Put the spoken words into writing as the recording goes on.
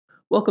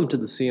Welcome to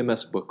the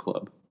CMS Book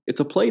Club.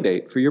 It's a play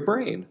date for your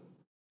brain,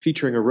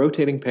 featuring a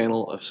rotating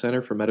panel of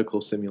Center for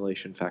Medical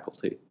Simulation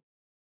faculty.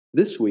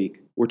 This week,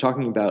 we're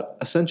talking about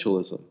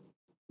Essentialism,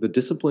 The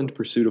Disciplined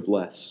Pursuit of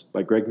Less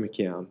by Greg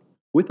McKeown.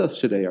 With us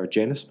today are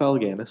Janice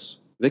Palaganis,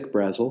 Vic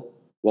Brazel,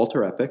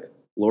 Walter Epic,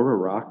 Laura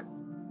Rock,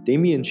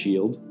 Damian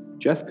Shield,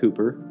 Jeff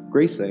Cooper,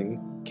 Grace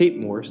Ng, Kate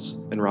Morse,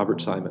 and Robert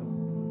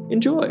Simon.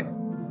 Enjoy!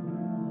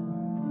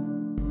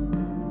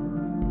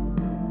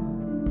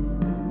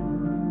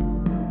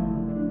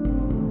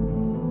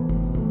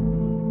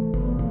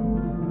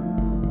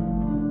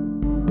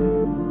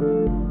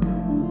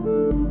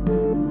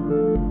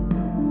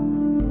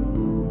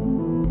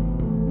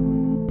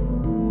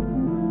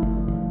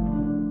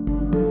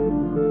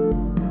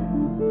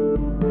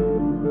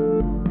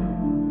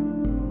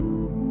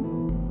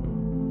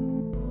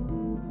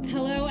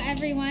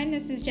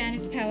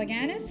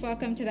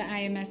 Welcome to the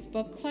IMS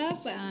Book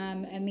Club,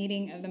 a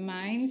meeting of the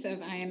minds of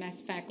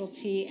IMS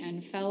faculty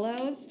and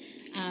fellows.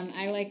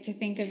 I like to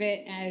think of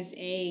it as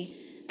a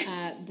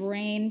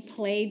brain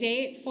play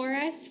date for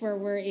us, where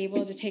we're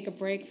able to take a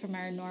break from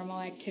our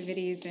normal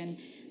activities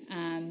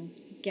and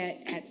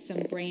get at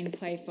some brain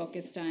play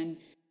focused on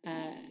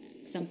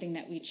something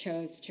that we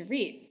chose to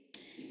read.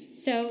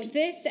 So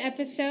this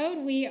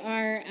episode, we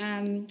are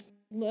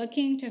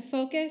looking to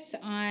focus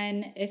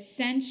on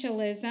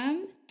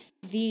Essentialism,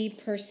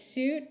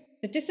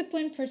 the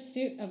Disciplined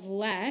Pursuit of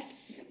Less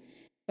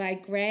by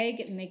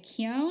Greg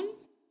McKeown.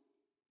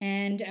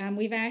 And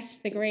we've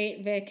asked the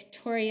great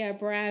Victoria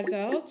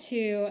Brazel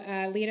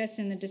to lead us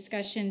in the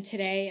discussion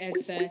today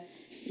as the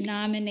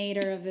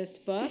nominator of this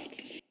book.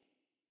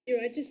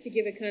 Just to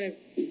give a kind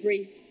of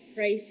brief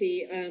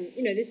précis,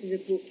 this is a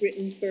book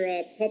written for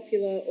a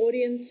popular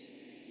audience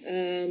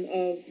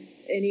of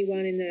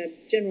anyone in the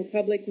general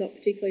public, not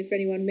particularly for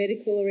anyone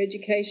medical or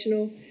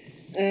educational.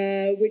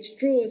 Which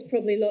draws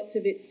probably lots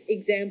of its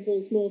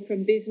examples more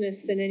from business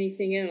than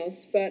anything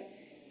else. But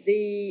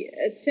the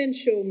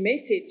essential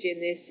message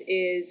in this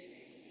is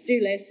do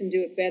less and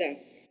do it better.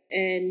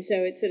 And so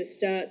it sort of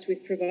starts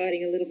with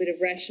providing a little bit of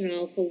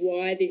rationale for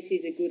why this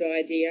is a good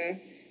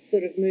idea,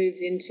 sort of moves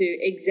into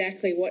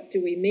exactly what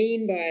do we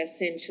mean by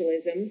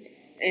essentialism,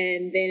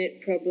 and then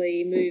it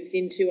probably moves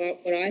into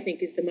what I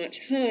think is the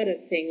much harder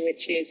thing,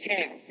 which is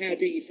how. How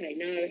do you say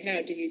no?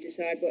 How do you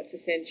decide what's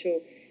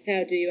essential?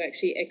 How do you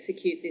actually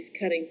execute this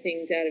cutting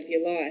things out of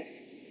your life?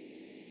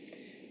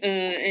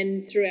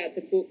 And throughout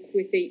the book,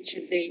 with each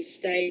of these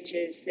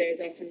stages, there's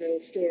often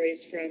little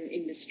stories from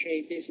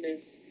industry,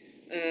 business,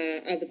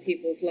 other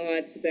people's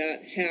lives about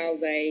how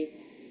they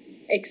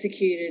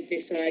executed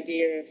this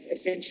idea of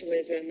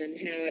essentialism and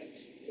how it,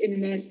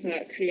 in the most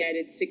part,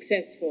 created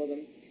success for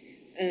them.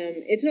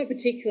 It's not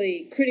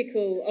particularly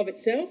critical of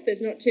itself.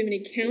 There's not too many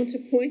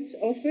counterpoints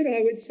offered,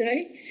 I would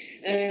say,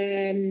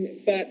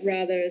 but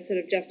rather a sort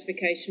of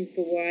justification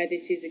for why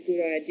this is a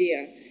good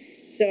idea.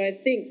 So I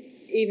think,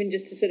 even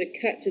just to sort of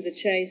cut to the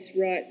chase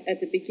right at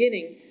the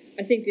beginning,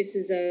 I think this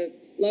is a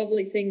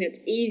lovely thing that's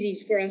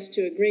easy for us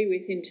to agree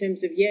with in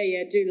terms of,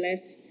 do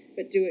less,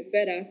 but do it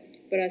better.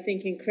 But I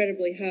think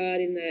incredibly hard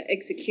in the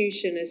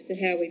execution as to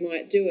how we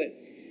might do it.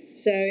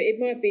 So it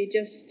might be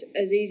just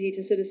as easy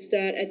to sort of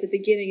start at the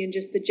beginning and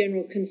just the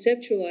general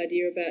conceptual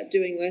idea about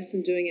doing less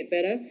and doing it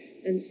better,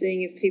 and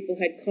seeing if people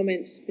had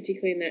comments,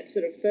 particularly in that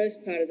sort of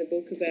first part of the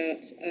book,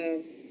 about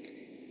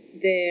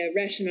their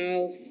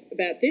rationale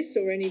about this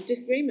or any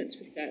disagreements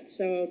with that.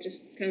 So I'll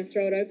just kind of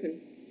throw it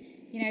open.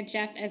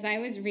 Jeff, as I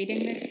was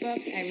reading this book,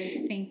 I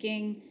was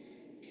thinking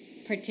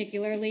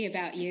particularly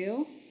about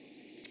you.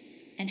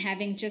 And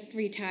having just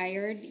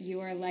retired, you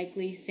are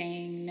likely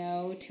saying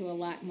no to a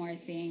lot more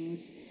things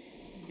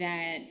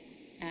that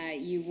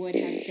you would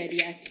have said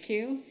yes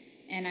to.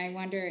 And I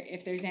wonder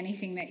if there's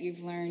anything that you've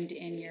learned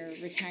in your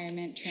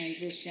retirement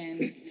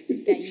transition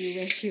that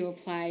you wish you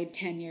applied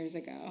 10 years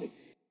ago.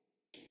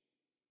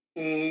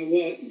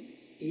 Well,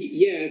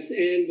 yes,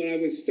 and what I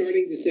was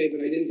starting to say, but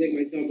I didn't take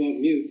myself off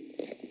mute,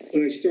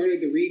 when I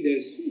started to read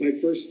this, my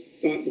first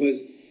thought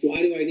was,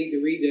 why do I need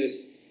to read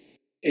this?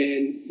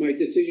 And my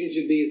decision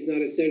should be it's not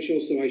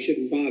essential, so I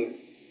shouldn't bother.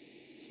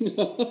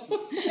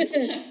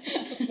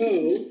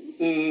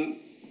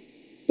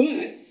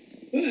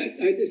 But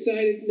I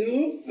decided,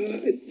 no,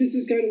 this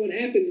is kind of what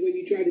happens when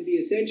you try to be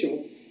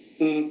essential.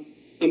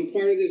 I'm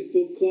part of this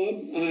book club.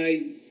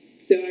 I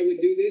said I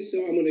would do this,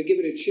 so I'm going to give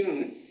it a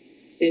shot.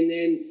 And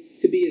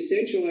then to be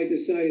essential, I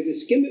decided to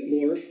skim it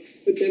more.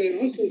 But then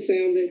I also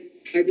found that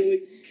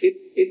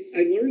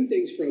I learned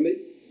things from it.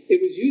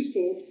 It was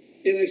useful.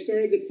 And I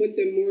started to put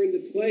them more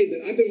into play,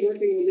 but I've been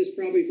working on this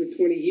probably for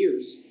 20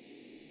 years.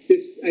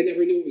 I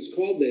never knew it was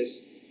called this,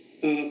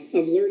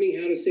 of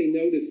learning how to say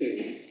no to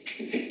things.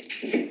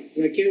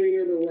 And I can't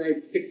remember where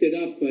I picked it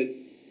up, but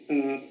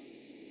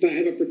I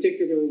have a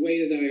particular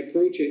way that I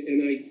approach it,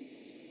 and I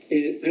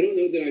don't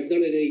know that I've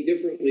done it any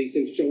differently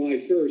since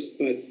July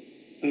 1st, but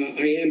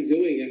I am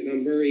doing it, and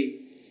I'm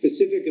very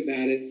specific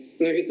about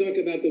it. But I can talk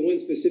about the one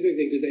specific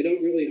thing, because they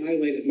don't really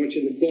highlight it much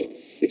in the book.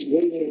 It's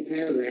one little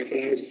paragraph,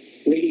 and I was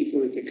waiting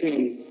for it to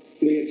come.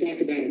 We can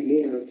talk about it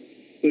more.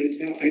 but it's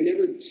how I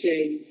never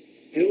say,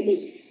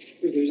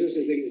 there's no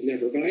such thing as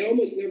never, but I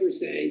almost never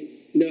say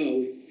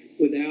no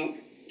without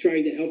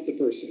trying to help the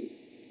person.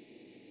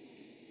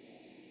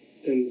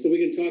 And so we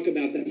can talk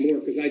about that more,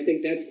 because I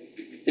think that's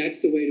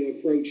the way to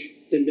approach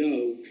the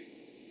no,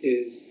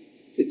 is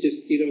to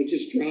just, you don't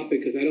just drop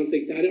it, because I don't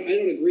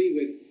agree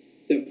with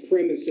the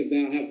premise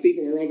about how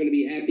people are all going to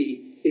be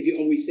happy if you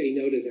always say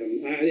no to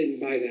them. I didn't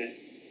buy that.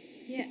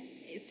 Yeah.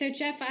 So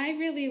Jeff, I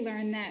really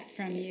learned that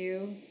from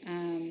you.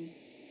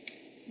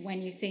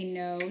 When you say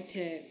no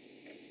to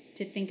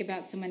think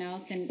about someone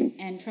else,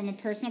 and from a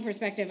personal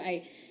perspective,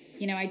 I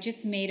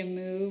just made a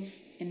move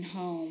in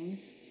homes,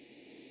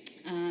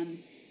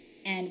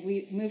 and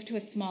we moved to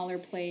a smaller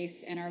place,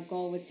 and our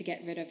goal was to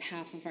get rid of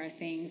half of our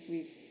things.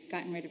 We've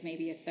gotten rid of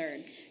maybe a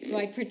third. So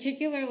I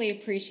particularly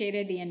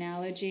appreciated the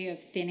analogy of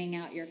thinning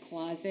out your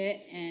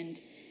closet and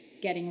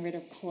getting rid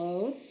of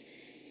clothes.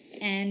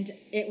 And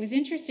it was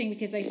interesting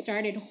because I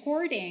started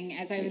hoarding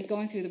as I was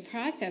going through the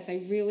process.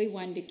 I really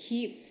wanted to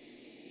keep,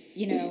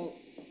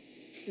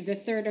 the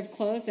third of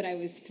clothes that I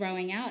was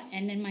throwing out.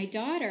 And then my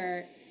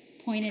daughter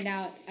pointed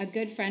out a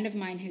good friend of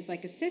mine who's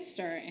like a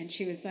sister, and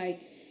she was like,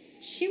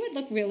 she would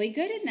look really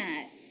good in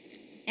that.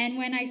 And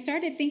when I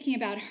started thinking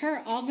about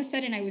her, all of a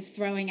sudden I was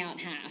throwing out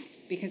half,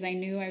 because I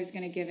knew I was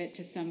going to give it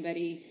to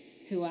somebody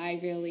who I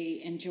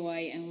really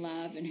enjoy and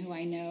love, and who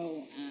I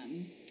know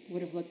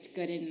would have looked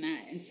good in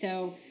that. And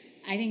so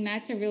I think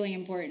that's a really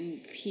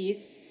important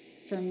piece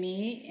for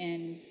me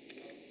in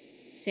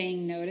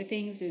saying no to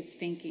things, is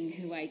thinking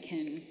who I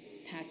can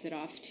pass it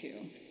off to.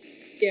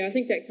 Yeah, I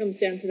think that comes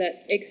down to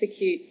that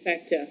execute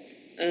factor.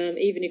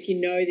 Even if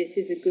you know this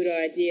is a good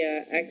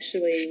idea,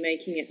 actually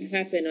making it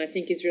happen, I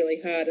think, is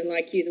really hard. And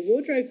like you, the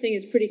wardrobe thing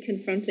is pretty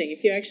confronting.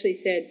 If you actually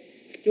said,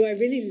 do I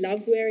really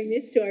love wearing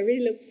this? Do I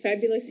really look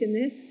fabulous in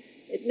this?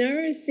 It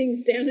narrows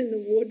things down in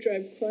the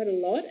wardrobe quite a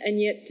lot.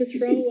 And yet to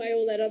throw away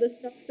all that other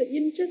stuff that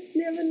you just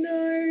never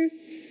know,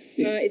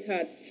 is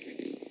hard.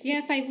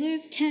 Yeah, if I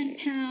lose 10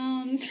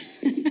 pounds.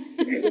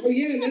 Oh,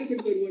 yeah, that's a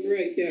good one,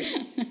 right,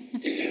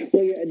 yeah.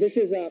 Well, yeah, this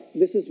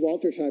is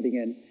Walter chiming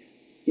in.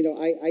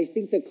 I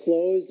think the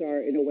clothes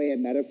are, in a way, a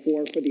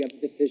metaphor for the other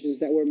decisions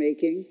that we're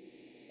making.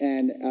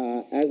 And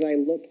as I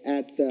look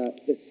at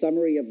the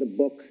summary of the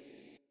book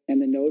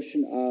and the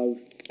notion of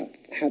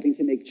having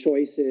to make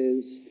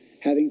choices,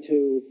 having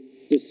to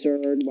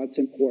discern what's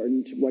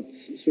important, what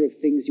sort of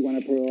things you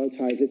want to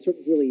prioritize, it sort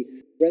of really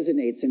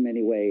resonates in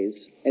many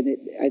ways. And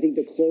I think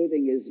the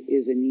clothing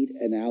is a neat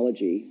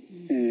analogy.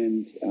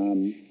 And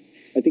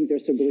I think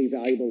there's some really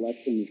valuable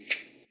lessons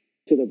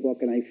to the book,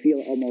 and I feel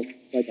almost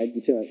like I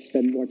need to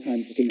spend more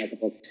time looking at the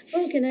book.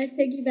 Oh, can I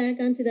piggyback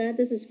onto that?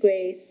 This is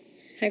Grace.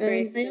 Hi,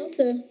 Grace.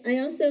 I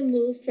also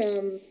moved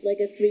from like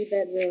a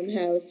 3-bedroom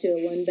house to a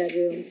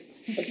 1-bedroom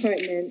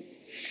apartment.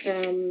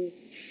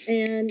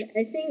 And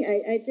I think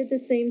I did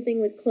the same thing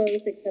with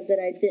clothes, except that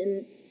I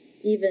didn't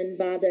even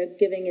bother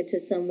giving it to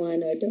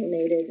someone or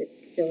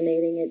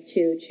donating it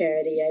to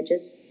charity. I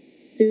just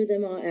threw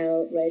them all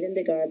out right in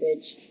the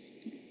garbage.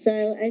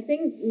 So I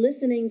think,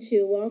 listening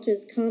to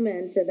Walter's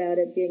comments about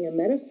it being a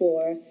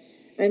metaphor,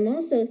 I'm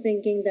also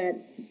thinking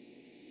that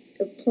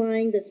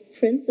applying this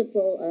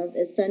principle of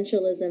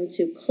essentialism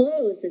to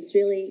clothes, it's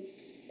really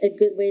a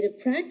good way to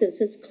practice,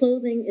 because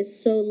clothing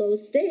is so low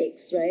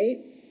stakes, right?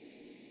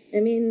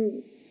 I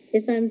mean,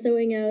 if I'm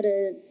throwing out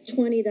a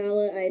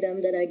 $20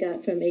 item that I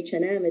got from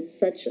H&M, it's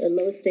such a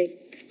low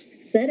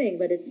stake setting,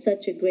 but it's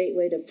such a great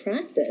way to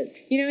practice.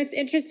 It's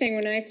interesting.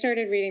 When I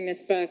started reading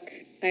this book,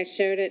 I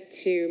showed it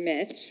to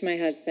Mitch, my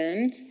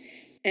husband,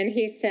 and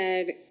he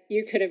said,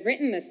 you could have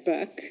written this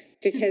book,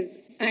 because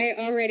I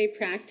already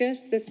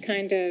practiced this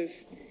kind of,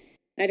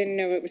 I didn't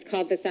know it was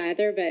called this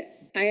either,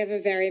 but I have a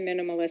very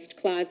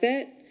minimalist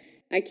closet.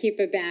 I keep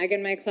a bag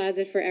in my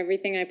closet for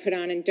everything I put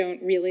on and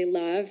don't really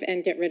love,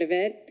 and get rid of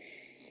it.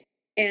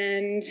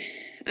 And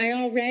I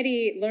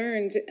already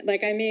learned,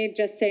 I made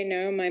Just Say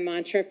No my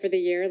mantra for the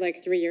year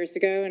 3 years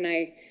ago, and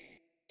I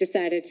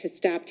decided to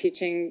stop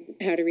teaching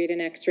how to read an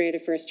X-ray to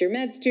first-year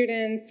med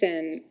students,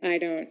 and I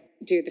don't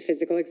do the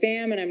physical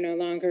exam, and I'm no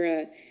longer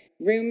a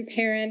room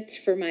parent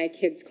for my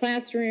kids'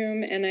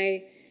 classroom, and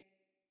I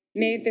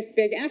made this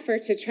big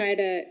effort to try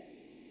to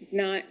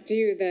not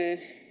do the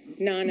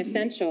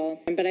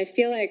non-essential, but I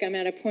feel like I'm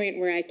at a point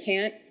where I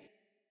can't,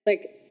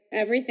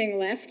 everything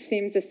left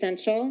seems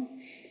essential,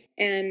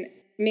 and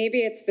maybe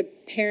it's the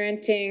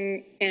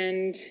parenting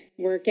and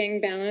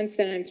working balance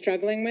that I'm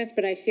struggling with,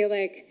 but I feel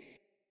like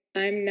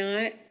I'm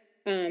not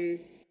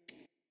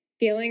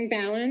feeling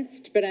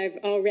balanced, but I've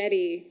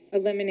already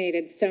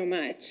eliminated so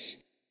much.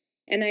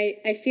 And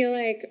I feel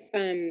like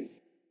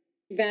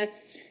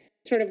that's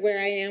sort of where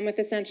I am with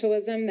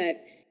essentialism,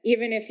 that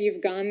even if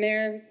you've gone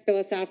there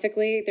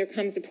philosophically, there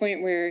comes a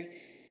point where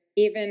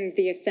even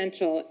the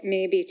essential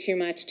may be too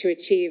much to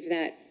achieve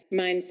that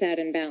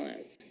mindset and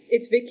balance.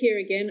 It's Vic here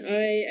again.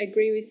 I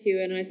agree with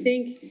you, and I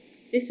think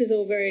this is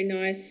all very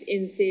nice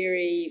in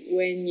theory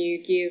when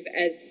you give,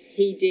 as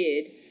he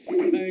did,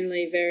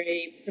 only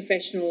very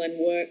professional and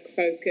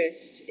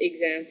work-focused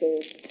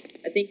examples.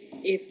 I think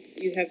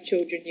if you have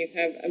children, you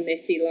have a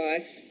messy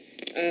life,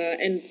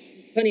 and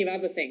plenty of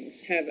other things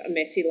have a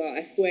messy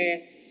life,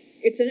 where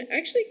it's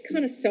actually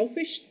kind of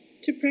selfish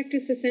to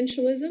practice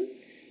essentialism.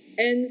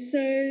 And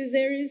so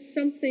there is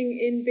something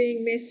in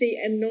being messy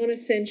and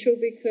non-essential,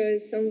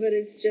 because some of it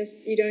is just,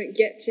 you don't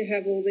get to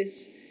have all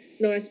this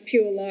nice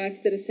pure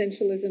life that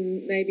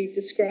essentialism maybe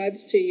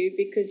describes to you,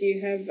 because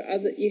you have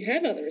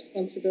other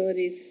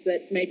responsibilities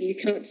that maybe you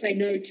can't say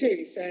no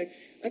to. So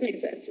I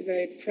think that's a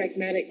very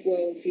pragmatic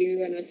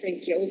worldview, and I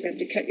think you also have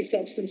to cut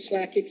yourself some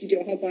slack if you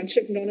do a whole bunch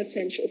of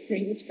non-essential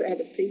things for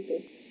other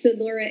people. So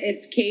Laura,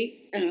 it's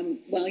Kate.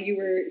 While you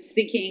were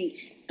speaking,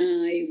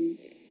 I'm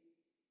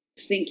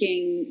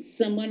thinking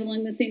somewhat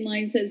along the same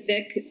lines as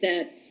Vic,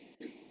 that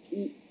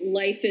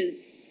life is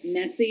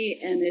messy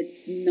and it's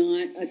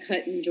not a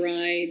cut and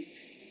dried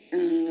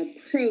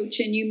approach,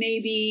 and you may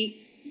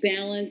be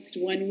balanced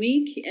one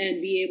week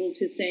and be able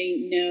to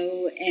say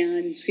no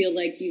and feel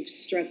like you've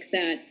struck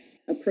that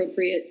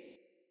appropriate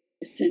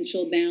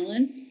essential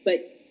balance, but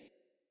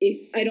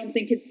I don't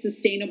think it's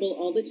sustainable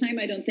all the time.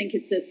 I don't think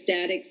it's a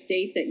static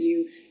state that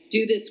you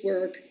do this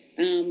work,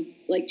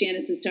 like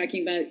Janice is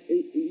talking about,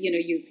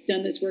 you've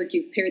done this work,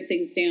 you've pared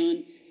things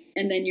down,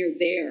 and then you're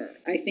there.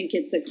 I think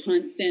it's a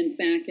constant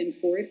back and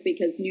forth,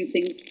 because new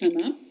things come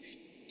up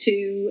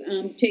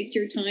to take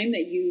your time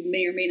that you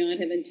may or may not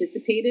have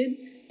anticipated,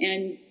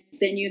 and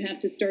then you have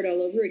to start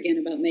all over again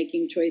about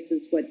making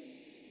choices, what's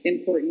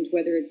important,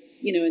 whether it's,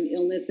 an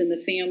illness in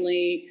the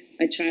family,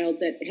 a child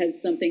that has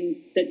something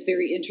that's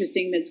very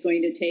interesting that's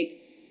going to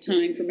take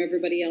time from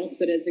everybody else,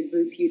 but as a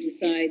group you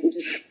decide this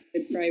is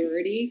a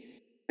priority.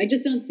 I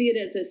just don't see it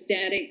as a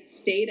static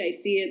state.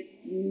 I see it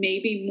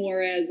maybe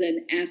more as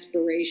an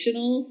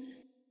aspirational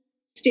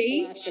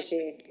state.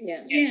 Philosophy,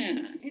 yeah.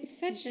 It's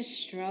such a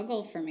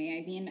struggle for me.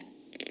 I mean,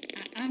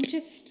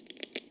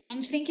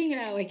 I'm thinking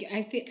about,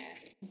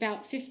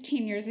 about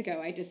 15 years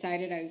ago, I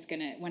decided I was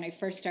when I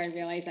first started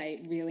realize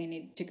I really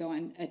needed to go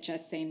on a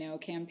Just Say No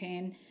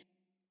campaign.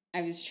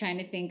 I was trying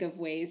to think of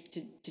ways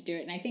to do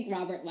it. And I think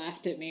Robert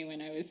laughed at me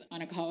when I was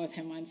on a call with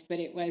him once, but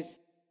it was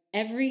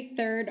every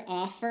third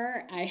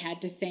offer I had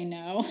to say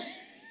no.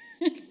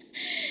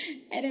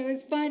 And it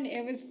was fun.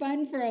 It was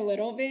fun for a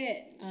little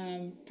bit,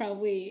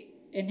 probably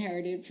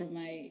inherited from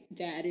my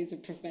dad, who's a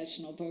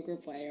professional poker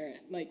player.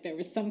 Like, there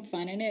was some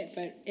fun in it,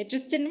 but it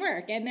just didn't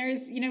work. And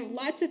there's,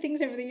 lots of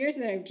things over the years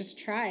that I've just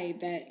tried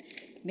that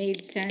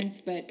made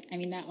sense, but I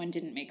mean, that one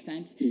didn't make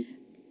sense.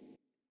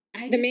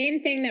 The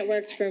main thing that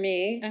worked for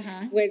me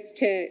was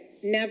to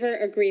never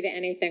agree to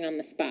anything on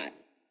the spot.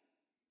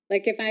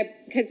 Like,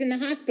 because in the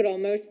hospital,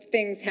 most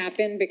things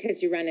happen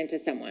because you run into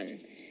someone.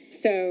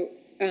 So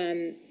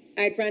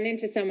I'd run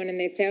into someone and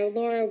they'd say, "Oh,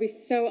 Laura, it would be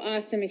so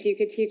awesome if you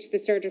could teach the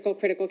surgical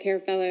critical care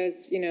fellows,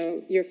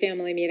 your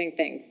family meeting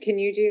thing. Can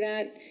you do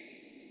that?"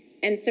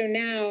 And so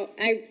now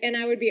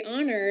I would be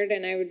honored,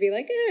 and I would be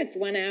like, it's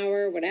 1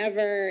 hour,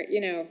 whatever,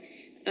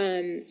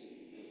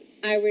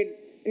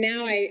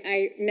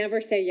 I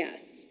never say yes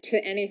to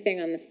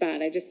anything on the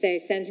spot. I just say,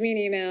 send me an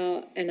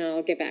email and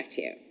I'll get back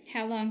to you.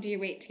 How long do you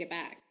wait to get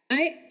back?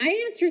 I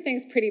answer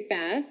things pretty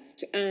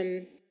fast.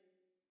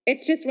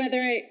 It's just whether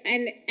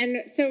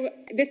and so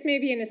this may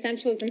be an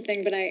essentialism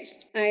thing, but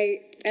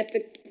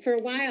for a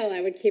while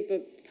I would keep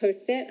a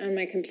Post-it on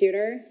my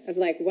computer of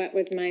what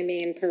was my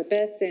main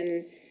purpose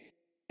in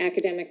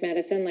academic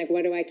medicine,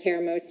 what do I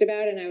care most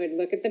about, and I would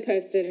look at the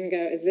Post-it and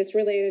go, is this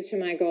related to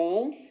my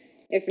goal?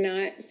 If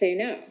not, say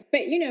no.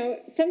 But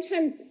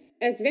sometimes,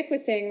 as Vic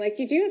was saying,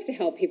 you do have to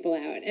help people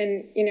out,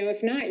 and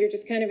if not, you're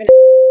just kind of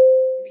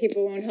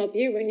people won't help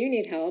you when you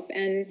need help,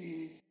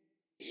 and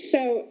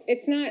so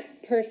it's not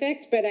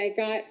perfect, but I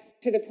got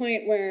to the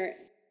point where,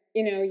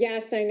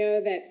 yes, I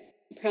know that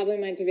probably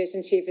my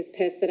division chief is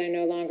pissed that I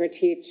no longer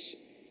teach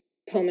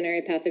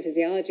pulmonary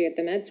pathophysiology at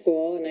the med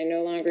school, and I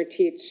no longer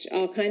teach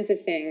all kinds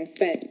of things,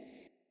 but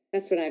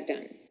that's what I've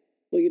done.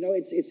 Well,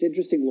 it's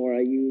interesting,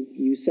 Laura.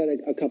 You said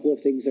a couple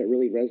of things that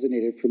really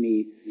resonated for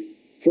me.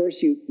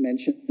 First, you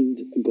mentioned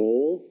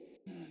goal,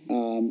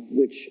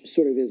 which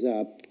sort of is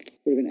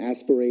an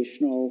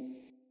aspirational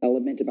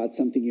element about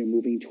something you're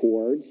moving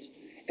towards.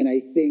 And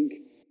I think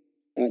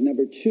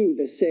number two,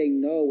 the saying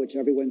no, which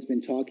everyone's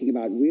been talking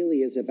about,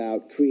 really is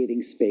about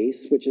creating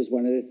space, which is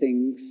one of the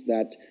things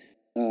that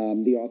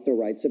the author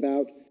writes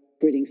about,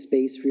 creating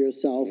space for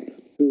yourself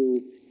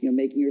through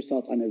making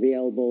yourself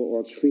unavailable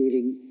or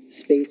creating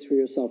space for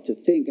yourself to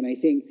think. And I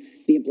think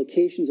the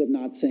implications of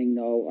not saying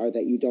no are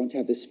that you don't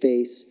have the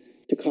space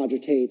to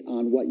cogitate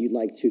on what you'd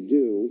like to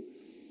do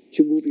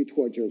to move you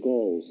towards your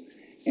goals.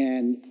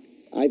 And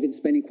I've been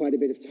spending quite a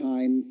bit of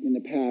time in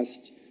the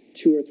past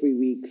 2 or 3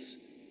 weeks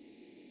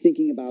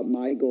thinking about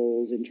my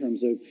goals in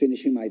terms of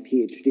finishing my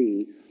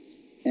PhD.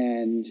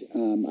 And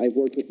I've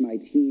worked with my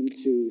team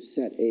to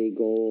set a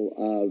goal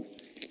of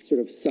sort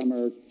of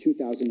summer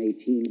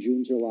 2018,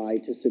 June, July,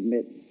 to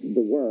submit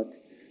the work.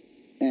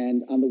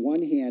 And on the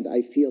one hand,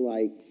 I feel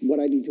like what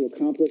I need to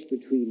accomplish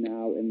between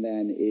now and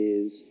then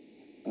is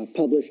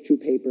publish 2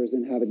 papers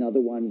and have another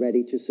one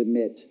ready to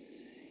submit,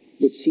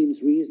 which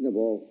seems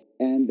reasonable.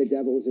 and the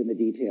devil is in the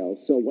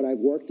details. So what I've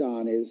worked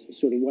on is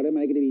sort of what am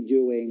I going to be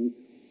doing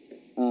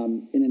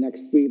in the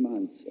next 3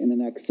 months, in the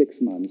next 6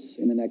 months,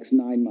 in the next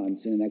 9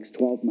 months, in the next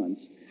 12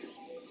 months.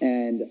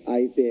 And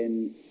I've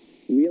been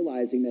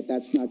realizing that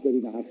that's not good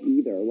enough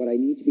either. What I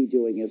need to be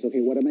doing is,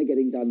 okay, what am I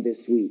getting done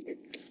this week?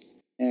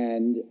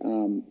 And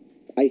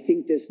I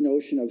think this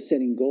notion of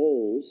setting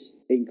goals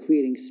and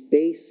creating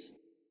space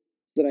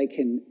that I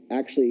can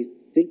actually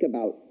think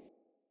about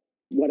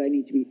what I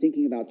need to be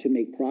thinking about to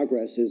make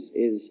progress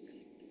is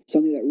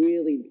something that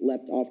really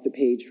leapt off the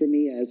page for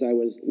me as I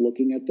was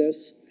looking at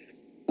this.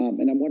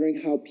 And I'm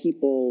wondering how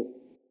people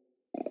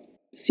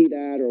see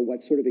that, or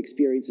what sort of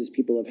experiences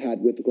people have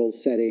had with goal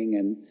setting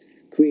and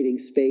creating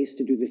space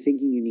to do the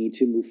thinking you need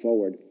to move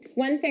forward.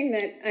 One thing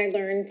that I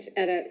learned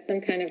at some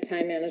kind of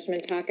time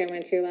management talk I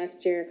went to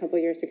last year, a couple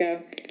years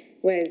ago,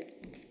 was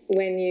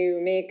when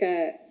you make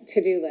a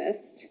to-do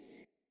list,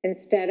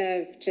 instead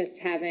of just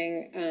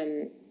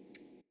having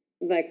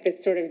like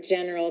this sort of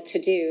general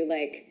to-do,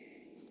 like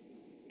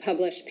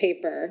publish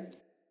paper,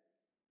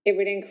 it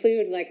would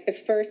include like the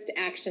first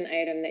action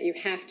item that you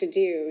have to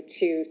do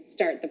to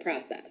start the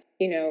process.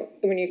 You know,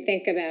 when you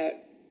think about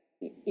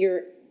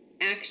your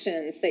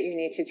actions that you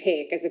need to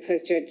take as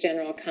opposed to a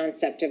general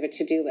concept of a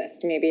to-do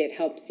list, maybe it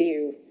helps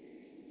you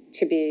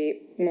to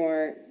be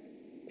more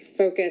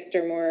focused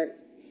or more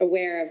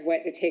aware of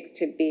what it takes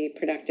to be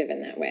productive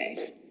in that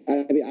way.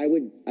 I mean,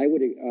 I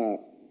would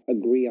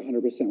agree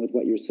 100% with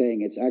what you're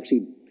saying. It's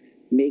actually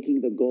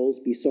making the goals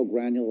be so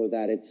granular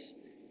that it's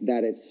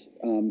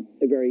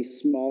very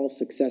small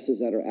successes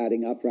that are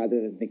adding up,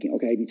 rather than thinking,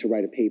 okay, I need to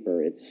write a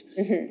paper. It's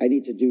I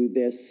need to do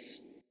this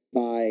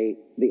by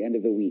the end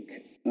of the week.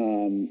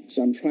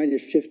 So I'm trying to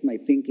shift my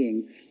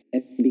thinking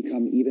and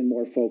become even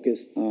more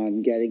focused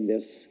on getting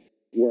this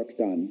work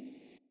done.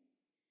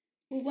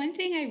 Well, one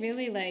thing I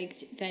really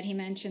liked that he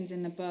mentions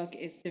in the book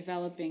is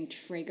developing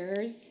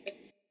triggers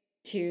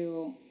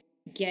to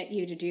get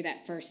you to do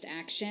that first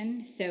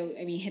action. So,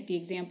 I mean, the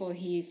example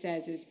he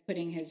says is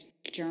putting his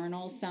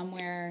journal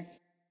somewhere,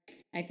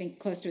 I think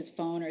close to his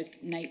phone or his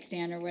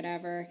nightstand or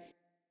whatever,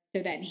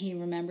 so that he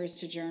remembers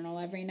to journal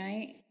every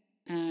night.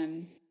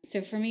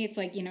 So for me, it's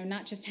like, you know,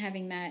 not just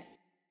having that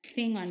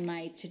thing on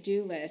my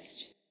to-do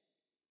list,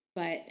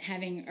 but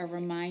having a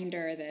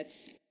reminder that's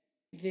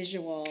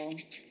visual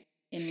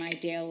in my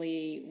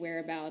daily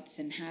whereabouts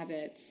and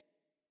habits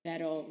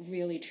that'll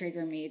really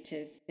trigger me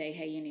to say,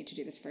 hey, you need to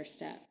do this first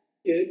step.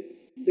 Yeah,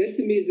 that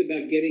to me is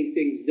about getting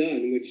things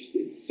done, which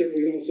is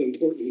certainly also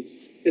important.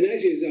 And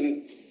actually, as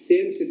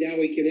Dan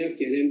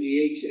Sadawi-Kanefka at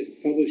MGH has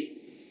published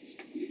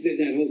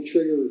that whole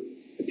trigger,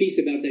 a piece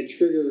about that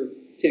trigger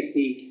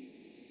technique.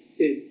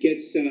 It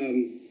gets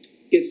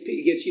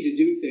you to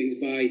do things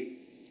by,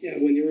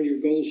 when you're on your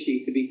goal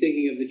sheet, to be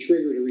thinking of the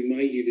trigger to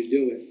remind you to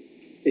do it.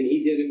 And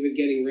he did it with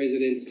getting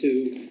residents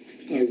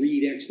to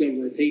read X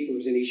number of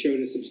papers, and he showed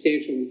a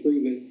substantial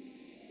improvement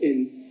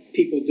in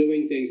people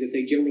doing things that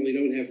they generally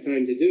don't have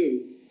time to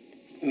do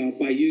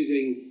by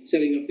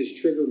setting up this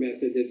trigger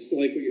method that's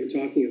like what you're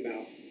talking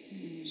about.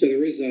 So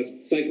there is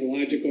a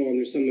psychological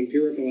and there's some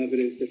empirical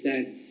evidence that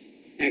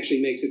actually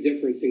makes a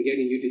difference in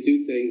getting you to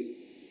do things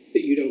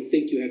that you don't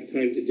think you have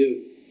time to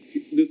do.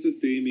 This is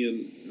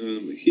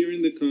Damien.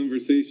 Hearing the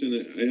conversation,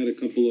 I had a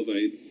couple of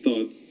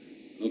thoughts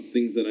of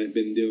things that I've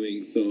been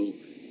doing. So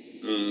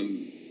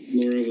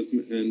Laura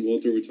and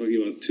Walter were talking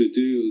about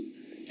to-dos,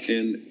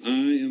 and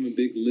I am a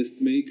big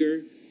list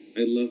maker.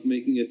 I love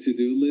making a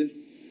to-do list.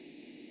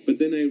 But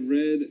then I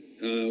read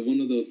one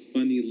of those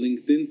funny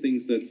LinkedIn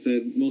things that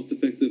said most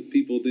effective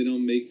people, they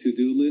don't make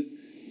to-do lists,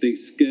 they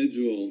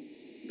schedule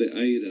the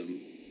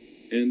item.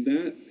 And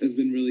that has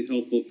been really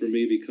helpful for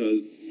me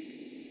because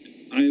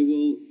I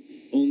will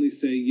only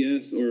say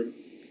yes, or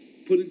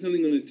putting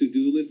something on a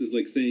to-do list is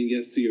like saying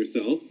yes to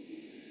yourself.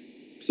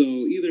 So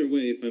either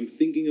way, if I'm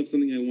thinking of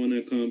something I want to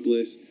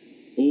accomplish,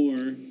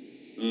 or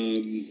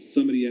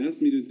somebody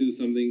asks me to do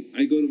something,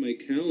 I go to my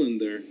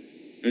calendar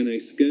and I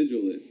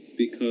schedule it,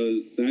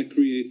 because that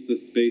creates the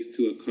space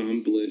to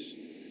accomplish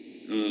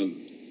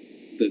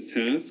the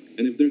task.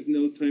 And if there's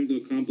no time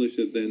to accomplish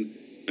it, then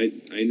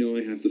I know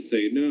I have to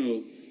say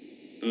no.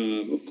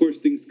 Of course,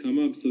 things come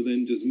up, so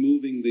then just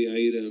moving the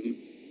item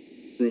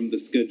from the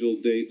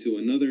scheduled day to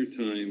another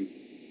time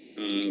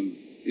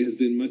has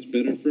been much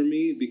better for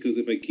me, because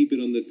if I keep it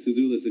on the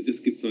to-do list, it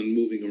just keeps on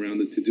moving around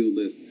the to-do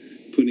list,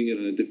 putting it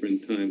at a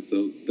different time.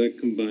 So that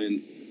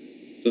combines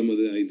some of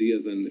the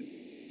ideas, and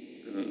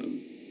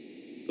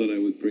thought I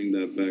would bring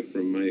that back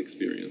from my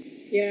experience.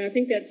 Yeah, I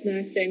think that's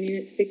nice,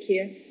 Damien. It's Vic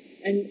here.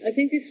 And I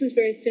think this was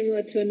very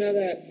similar to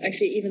another,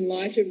 actually even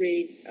lighter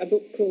read, a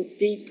book called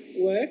Deep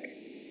Work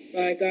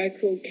by a guy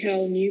called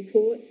Cal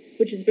Newport,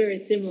 which is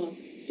very similar.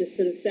 Just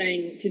sort of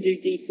saying to do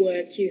deep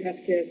work, you have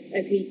to,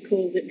 as he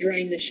calls it,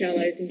 drain the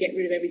shallows and get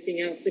rid of everything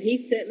else. But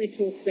he certainly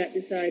talks about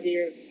this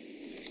idea of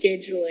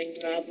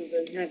scheduling rather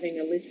than having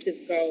a list of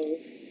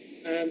goals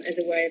as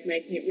a way of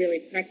making it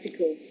really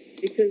practical.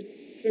 Because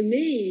for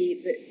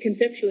me,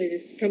 conceptually,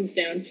 this comes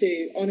down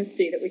to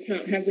honesty that we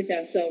can't have with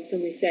ourselves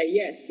when we say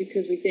yes,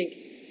 because we think,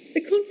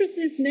 The conference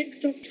is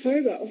next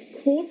October. Of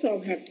course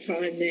I'll have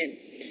time then.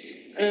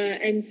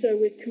 And so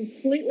we're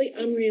completely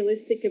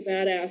unrealistic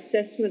about our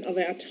assessment of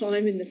our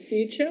time in the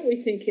future.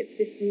 We think it's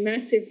this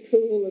massive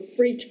pool of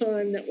free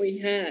time that we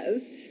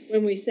have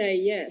when we say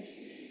yes.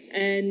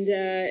 And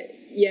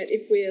yet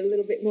if we're a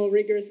little bit more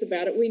rigorous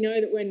about it, we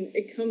know that when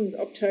it comes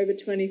October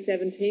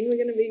 2017, we're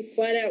going to be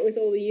flat out with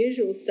all the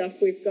usual stuff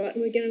we've got.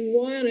 And we're going,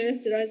 why on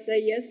earth did I say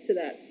yes to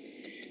that?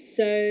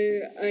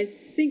 So I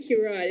think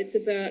you're right. It's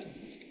about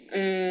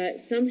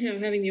somehow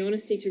having the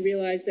honesty to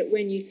realise that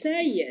when you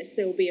say yes,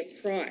 there will be a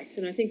price.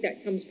 And I think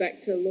that comes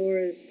back to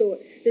Laura's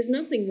thought. There's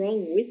nothing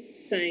wrong with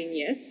saying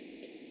yes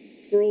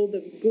for all the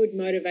good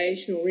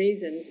motivational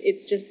reasons.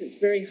 It's just it's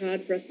very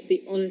hard for us to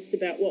be honest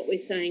about what we're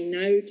saying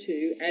no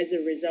to as a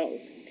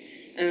result.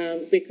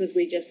 Because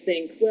we just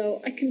think,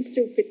 well, I can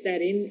still fit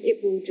that in.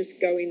 It will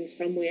just go in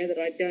somewhere that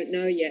I don't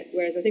know yet.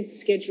 Whereas I think the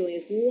scheduling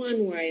is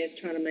one way of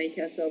trying to make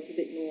ourselves a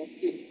bit more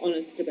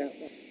honest about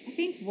that. I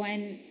think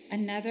one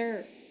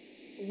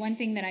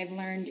thing that I've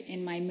learned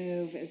in my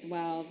move as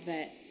well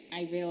that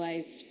I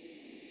realized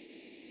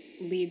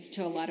leads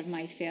to a lot of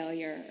my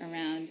failure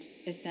around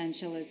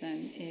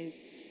essentialism is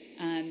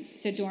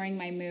so during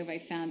my move I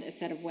found a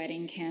set of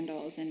wedding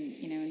candles, and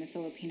in the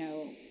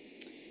Filipino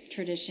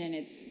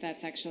tradition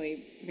that's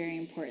actually very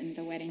important,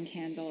 the wedding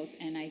candles,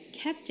 and I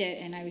kept it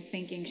and I was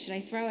thinking, should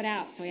I throw it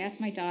out? So I asked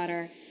my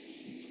daughter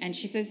and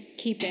she says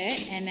keep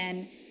it, and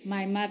then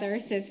my mother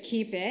says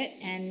keep it,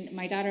 and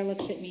my daughter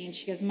looks at me and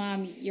she goes,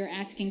 Mom, you're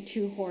asking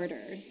two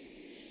hoarders.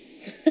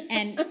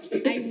 And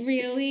I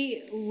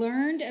really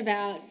learned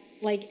about,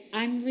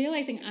 I'm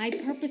realizing I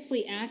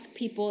purposely ask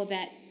people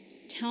that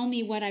tell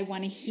me what I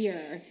want to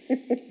hear,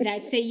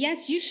 that say,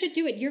 yes, you should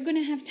do it. You're going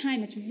to have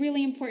time. It's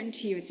really important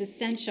to you. It's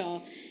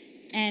essential.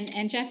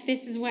 And Jeff,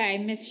 this is why I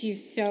miss you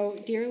so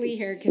dearly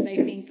here, because I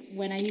think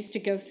when I used to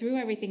go through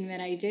everything that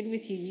I did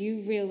with you,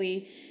 you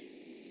really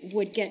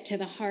would get to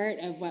the heart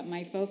of what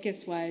my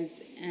focus was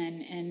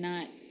and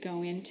not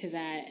go into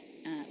that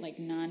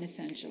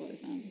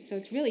non-essentialism. So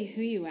it's really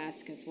who you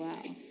ask as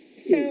well.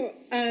 So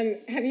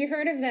have you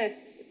heard of this,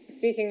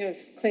 speaking of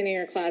cleaning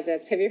your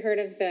closets, have you heard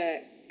of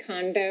the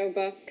condo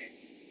book?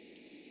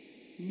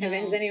 No.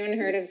 Has anyone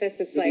heard of this?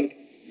 It's like,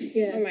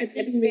 Yeah, I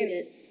didn't read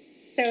it.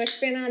 So it's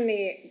been on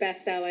the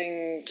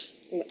best-selling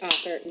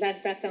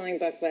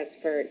book list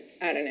for,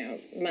 I don't know,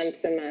 months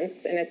and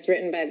months, and it's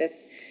written by this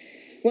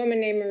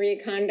woman named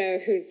Marie Kondo,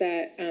 who's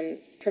a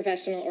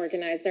professional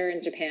organizer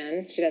in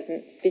Japan. She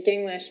doesn't speak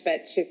English,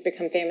 but she's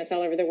become famous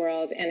all over the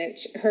world, and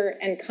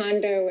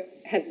condo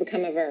has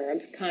become a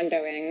verb,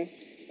 condoing,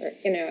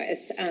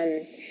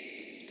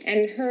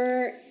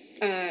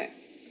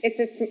 it's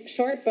a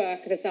short book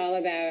that's all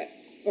about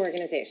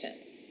organization,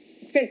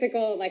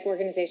 physical,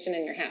 organization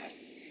in your house.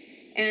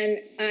 And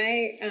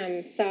I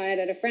saw it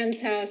at a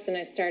friend's house, and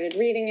I started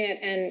reading it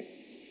and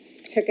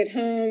took it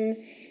home.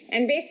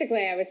 And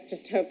basically, I was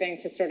just hoping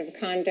to sort of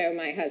condo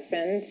my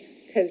husband,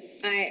 because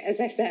as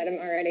I said, I'm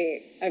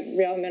already a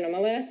real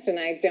minimalist, and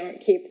I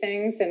don't keep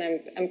things, and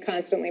I'm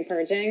constantly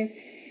purging.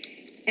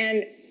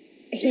 And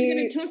You're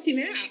going to toss him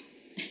out.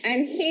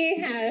 And he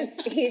has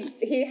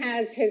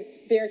his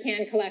beer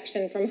can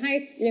collection from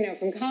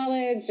from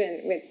college,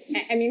 and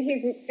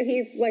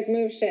he's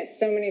moved shit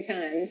so many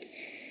times.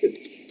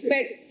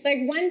 But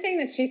one thing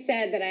that she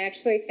said that I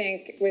actually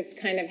think was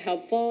kind of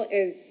helpful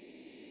is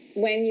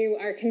when you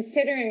are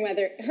considering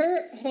whether,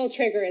 her whole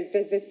trigger is,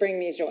 does this bring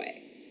me joy?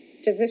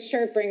 Does this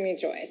shirt bring me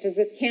joy? Does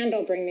this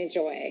candle bring me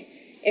joy?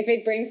 If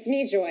it brings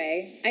me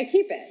joy, I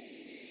keep it.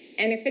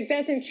 And if it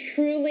doesn't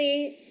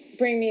truly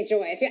bring me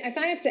joy, if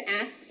I have to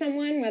ask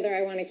someone whether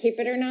I want to keep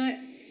it or not,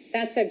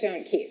 that's a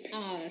don't keep.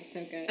 Oh, that's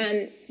so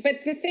good.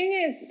 But the thing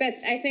is that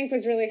I think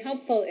was really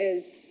helpful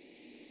is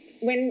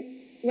when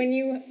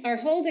you are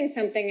holding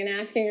something and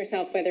asking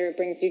yourself whether it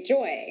brings you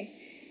joy,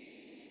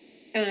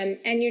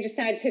 and you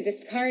decide to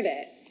discard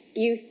it,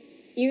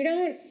 you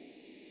don't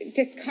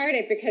discard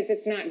it because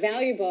it's not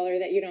valuable or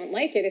that you don't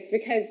like it. It's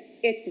because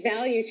its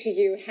value to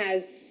you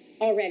has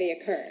already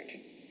occurred.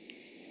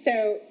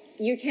 So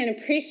you can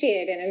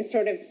appreciate it and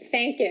sort of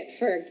thank it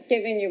for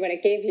giving you what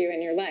it gave you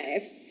in your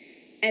life,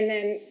 and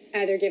then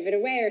either give it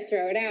away or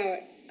throw it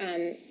out.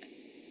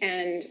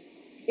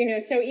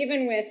 So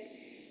even with,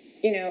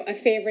 a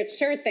favorite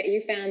shirt that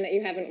you found that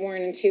you haven't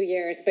worn in 2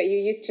 years, but you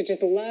used to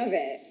just love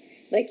it,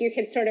 you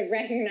could sort of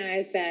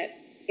recognize that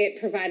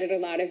it provided a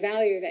lot of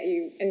value, that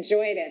you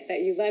enjoyed it,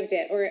 that you loved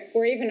it,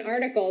 or even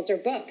articles or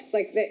books.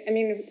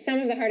 Some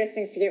of the hardest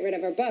things to get rid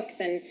of are books,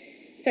 and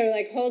so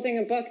holding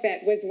a book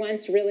that was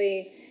once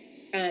really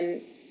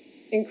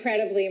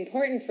incredibly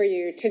important for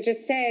you, to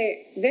just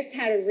say, this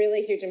had a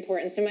really huge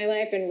importance in my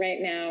life, and right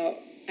now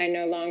I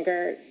no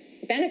longer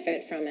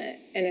benefit from it,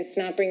 and I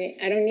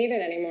don't need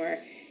it anymore.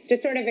 To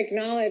sort of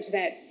acknowledge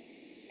that.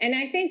 And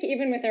I think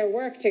even with our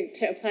work,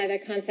 to apply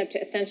that concept to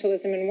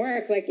essentialism in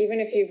work, even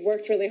if you've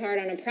worked really hard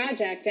on a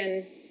project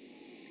and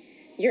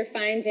you're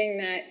finding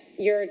that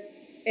your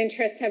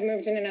interests have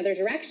moved in another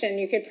direction,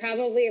 you could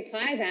probably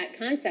apply that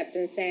concept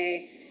and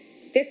say,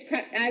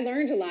 I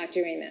learned a lot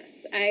doing this.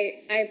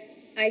 I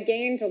I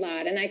gained a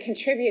lot and I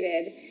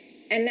contributed,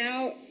 and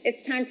now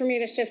it's time for me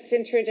to shift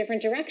into a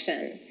different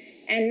direction.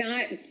 And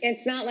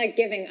it's not like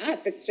giving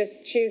up, it's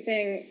just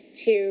choosing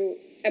to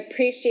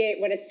appreciate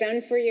what it's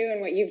done for you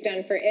and what you've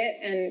done for it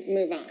and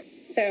move on.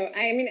 So,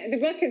 I mean, the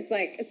book is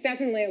like, it's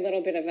definitely a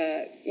little bit of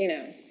a,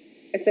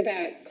 it's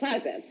about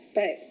closets,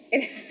 but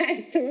it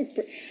has some,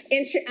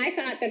 I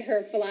thought that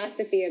her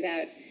philosophy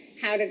about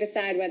how to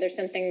decide whether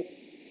something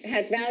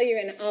has value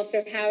and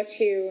also how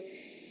to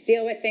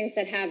deal with things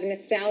that have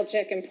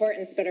nostalgic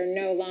importance but are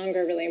no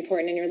longer really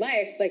important in your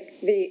life, like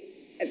a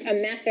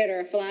method or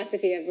a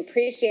philosophy of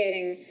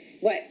appreciating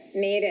what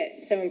made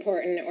it so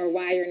important or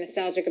why you're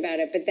nostalgic about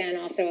it, but then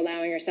also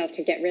allowing yourself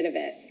to get rid of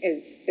it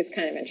is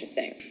kind of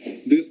interesting.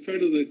 This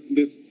part of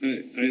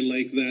I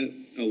like that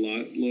a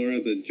lot, Laura,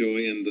 the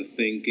joy and the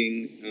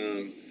thinking.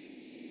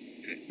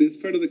 This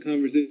part of the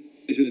conversation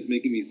is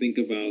making me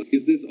think about,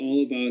 is this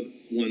all about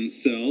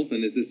oneself,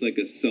 and is this like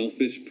a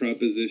selfish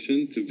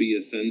proposition to be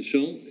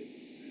essential?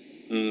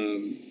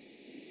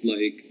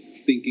 Like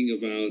thinking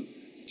about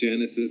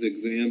Janice's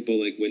example,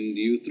 like when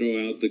you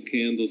throw out the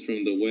candles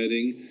from the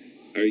wedding,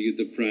 are you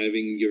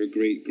depriving your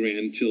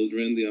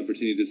great-grandchildren the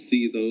opportunity to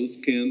see those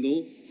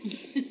candles?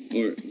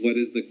 Or what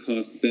is the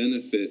cost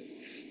benefit?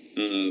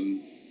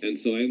 And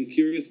so I'm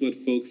curious what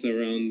folks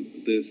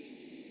around this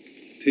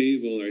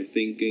table are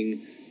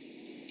thinking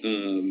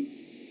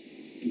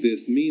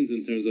this means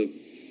in terms of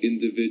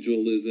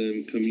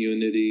individualism,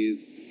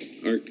 communities,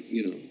 our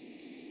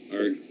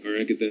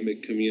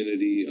academic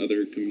community,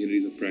 other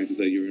communities of practice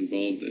that you're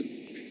involved in.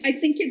 I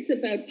think it's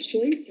about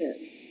choices.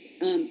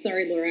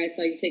 Sorry, Laura, I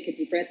saw you take a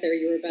deep breath there.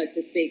 You were about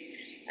to speak.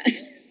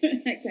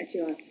 I cut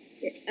you off.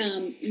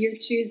 You're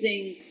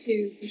choosing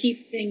to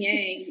keep thing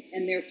A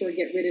and therefore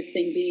get rid of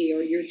thing B,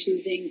 or you're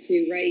choosing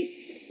to write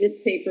this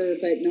paper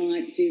but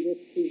not do this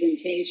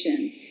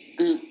presentation.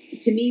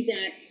 To me,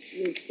 that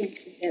was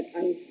something that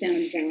I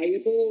found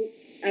valuable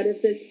out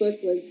of this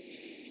book, was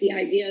the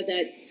idea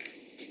that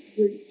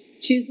you're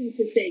choosing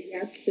to say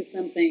yes to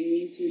something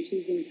means you're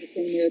choosing to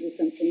say no to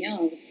something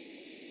else.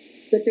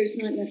 But there's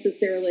not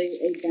necessarily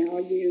a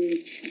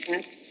value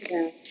attached to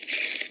that,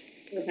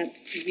 perhaps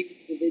to you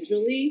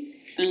individually.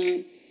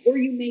 Or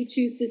you may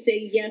choose to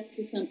say yes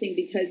to something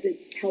because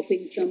it's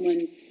helping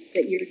someone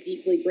that you're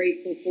deeply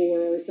grateful for,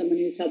 or someone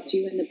who's helped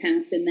you in the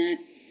past, and that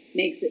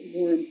makes it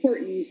more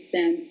important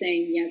than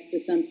saying yes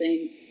to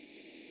something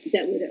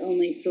that would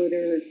only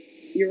further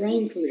your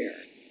own career.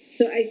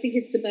 So I think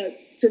it's about,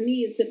 for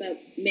me, it's about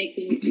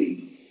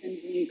making and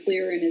being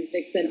clear and, as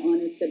Vic said,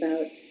 honest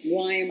about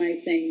why am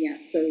I saying yes,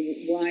 or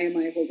why am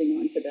I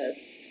holding on to this?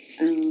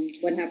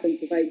 What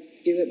happens if I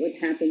do it? What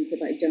happens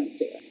if I don't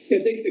do it? I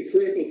think the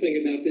critical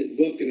thing about this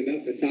book and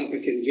about the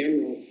topic in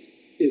general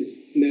is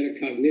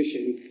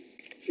metacognition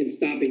and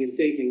stopping and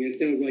thinking. It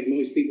sounds like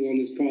most people on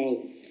this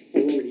call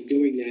are already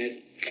doing that.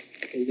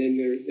 And then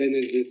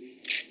there's this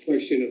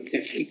question of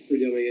technique for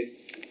doing it.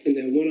 And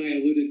then one I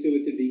alluded to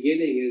at the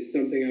beginning is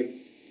something I've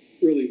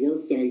really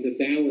worked on to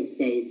balance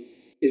both,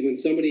 is when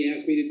somebody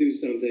asks me to do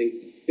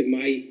something, if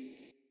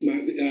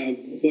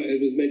it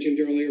was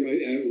mentioned earlier,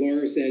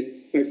 Laura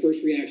said, my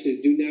first reaction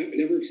is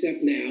never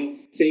accept now.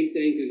 Same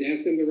thing, because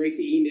ask them to write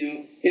the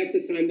email. Half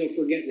the time they'll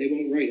forget and they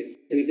won't write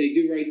it. And if they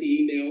do write the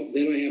email,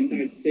 then I have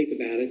time to think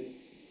about it.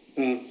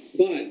 But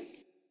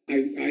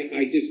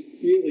I just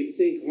really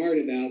think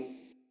hard about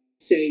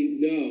saying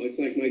no. It's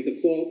like my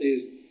default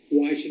is,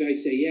 why should I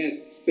say yes?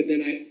 But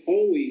then I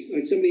always,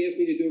 like somebody asked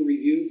me to do a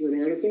review for an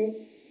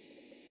article,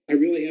 I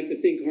really have to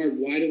think hard,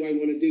 why do I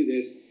want to do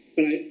this?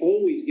 But I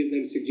always give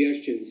them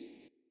suggestions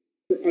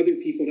for other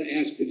people to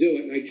ask to do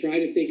it. And I try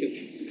to think of,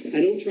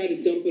 I don't try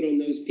to dump it on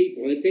those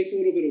people. And it takes a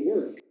little bit of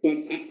work. But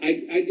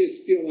I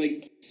just feel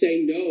like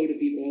saying no to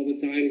people all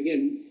the time.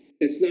 Again,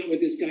 that's not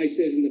what this guy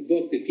says in the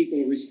book, that people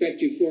will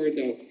respect you for it.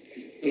 They'll, I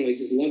don't know, he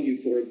says love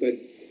you for it. But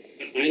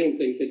I don't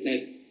think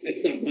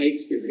that's not my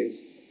experience.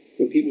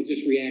 When people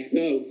just react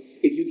no.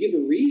 If you give a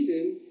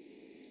reason,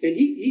 and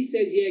he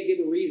says, yeah, give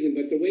a reason,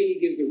 but the way he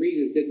gives the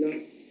reasons did not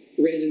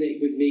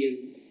resonate with me as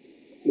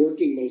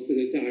working most of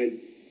the time.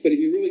 But if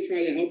you really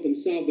try to help them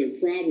solve their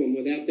problem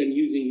without them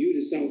using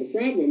you to solve the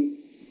problem,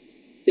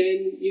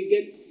 then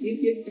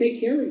you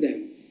take care of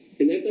them.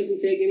 And that doesn't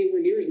take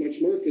anywhere near as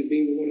much work as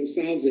being the one who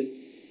solves it.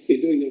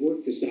 You're doing the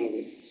work to solve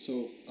it.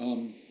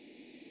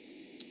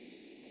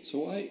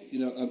 So I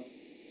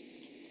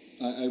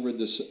read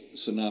this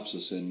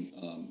synopsis in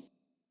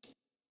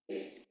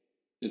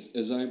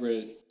as I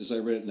read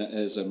it, and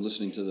as I'm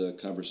listening to the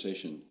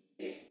conversation,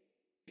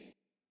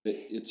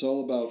 it's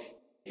all about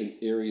an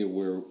area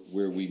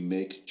where we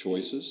make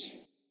choices,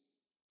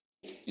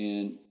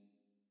 and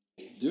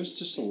there's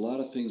just a lot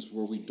of things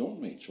where we don't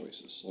make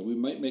choices. Like we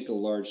might make a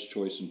large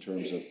choice in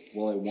terms of,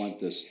 well, I want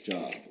this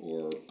job,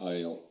 or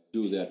I'll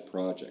do that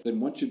project.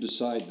 Then once you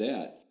decide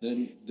that,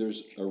 then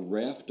there's a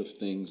raft of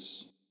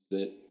things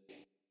that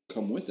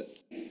come with it.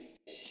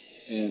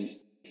 And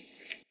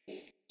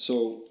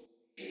so,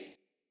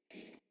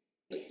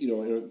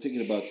 I'm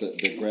thinking about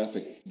the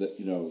graphic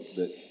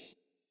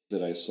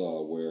that I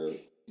saw where,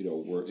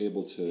 we're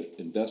able to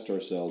invest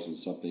ourselves in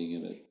something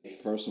in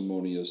a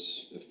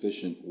parsimonious,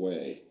 efficient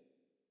way,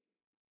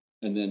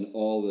 and then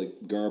all the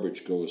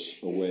garbage goes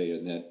away,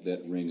 and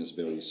that ring is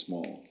very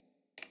small.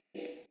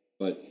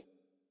 But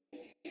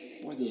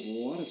boy, there's a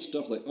lot of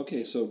stuff like,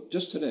 okay, so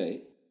just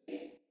today,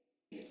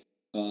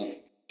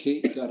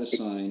 Kate got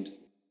assigned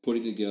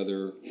putting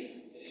together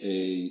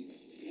a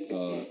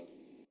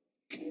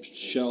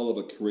shell of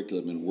a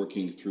curriculum and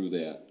working through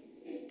that.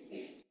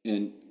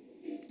 And,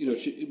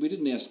 we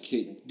didn't ask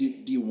Kate, do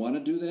you want to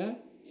do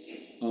that?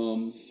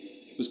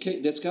 Because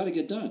Kate, that's got to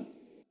get done.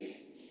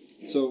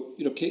 So,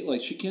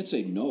 Kate, she can't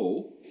say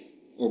no,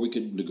 or we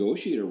could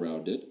negotiate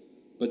around it,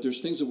 but there's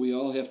things that we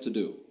all have to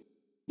do.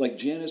 Like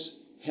Janice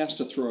has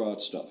to throw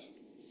out stuff.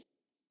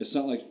 It's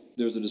not like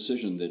there's a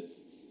decision that,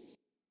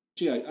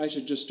 gee, I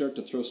should just start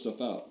to throw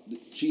stuff out.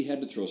 She had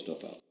to throw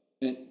stuff out.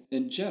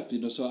 And Jeff,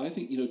 so I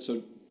think,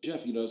 so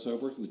Jeff, so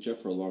I've worked with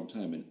Jeff for a long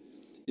time, and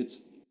it's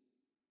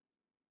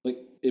like,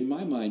 in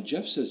my mind,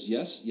 Jeff says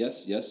yes,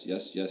 yes, yes,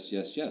 yes, yes,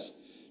 yes, yes,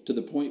 to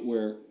the point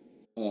where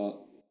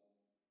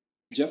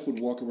Jeff would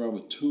walk around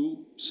with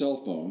 2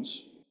 cell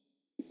phones,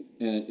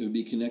 and it would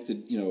be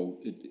connected.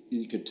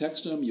 You could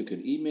text him, you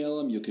could email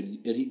him,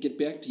 and he'd get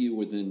back to you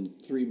within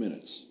 3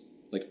 minutes,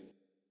 like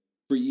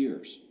for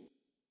years.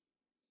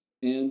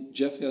 And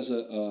Jeff has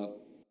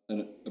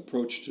an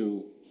approach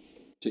to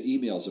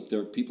emails.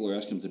 If people are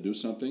asking him to do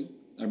something,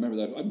 I remember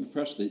that. I'm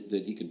impressed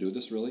that he could do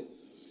this. Really,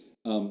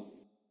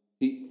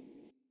 he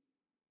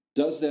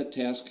does that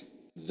task.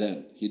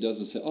 Then he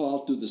doesn't say, "Oh,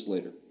 I'll do this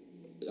later.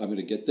 I'm going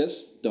to get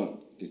this done.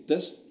 Get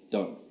this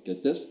done.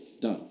 Get this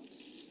done."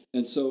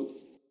 And so,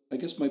 I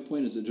guess my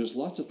point is that there's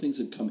lots of things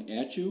that come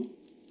at you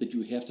that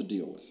you have to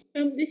deal with.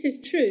 This is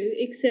true,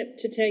 except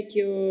to take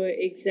your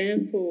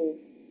example,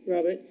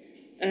 Robert,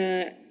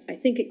 I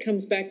think it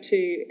comes back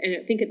to, and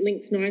I think it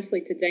links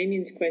nicely to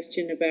Damien's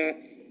question about,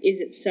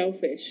 is it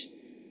selfish?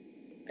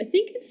 I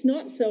think it's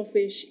not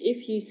selfish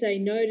if you say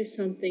no to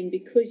something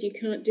because you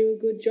can't do a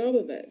good job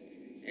of it.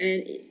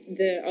 And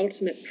the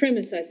ultimate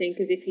premise, I think,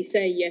 is if you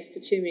say yes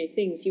to too many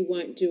things, you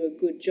won't do a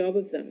good job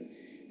of them.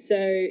 So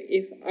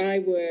if I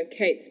were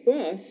Kate's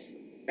boss,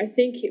 I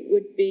think it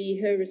would be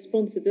her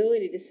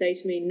responsibility to say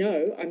to me,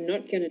 no, I'm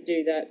not going to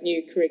do that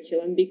new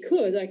curriculum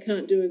because I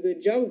can't do a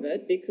good job of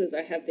it because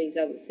I have these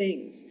other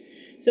things.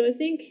 So I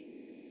think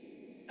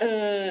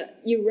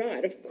you're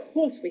right. Of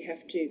course we've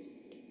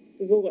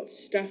all got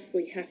stuff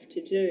we have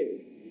to do.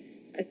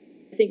 I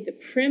think the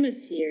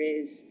premise here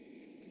is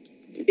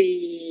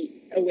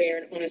be aware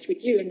and honest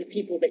with you and the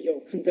people that you're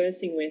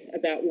conversing with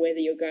about whether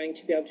you're going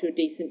to be able to do a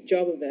decent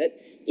job of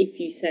it if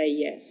you say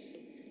yes.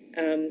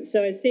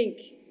 So I think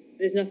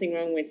there's nothing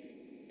wrong with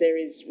there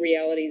is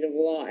realities of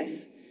life,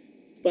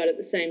 but at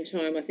the same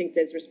time, I think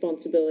there's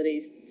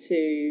responsibilities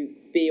to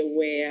be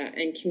aware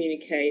and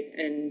communicate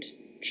and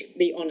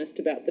be honest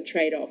about the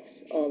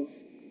trade-offs of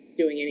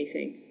doing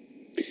anything.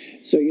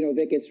 So,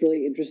 Vic, it's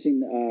really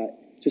interesting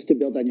just to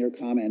build on your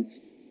comments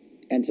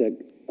and to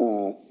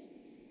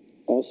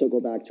also go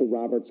back to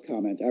Robert's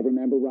comment. I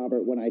remember,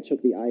 Robert, when I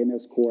took the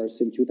IMS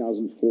course in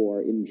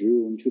 2004, in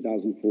June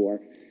 2004,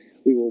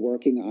 we were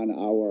working on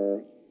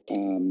our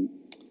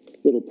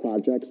little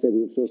projects that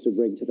we were supposed to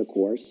bring to the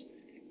course.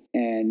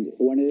 And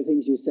one of the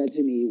things you said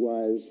to me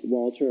was,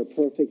 Walter,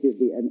 perfect is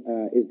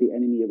the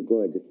enemy of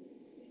good.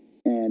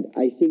 And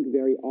I think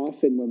very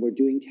often when we're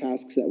doing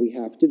tasks that we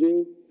have to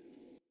do,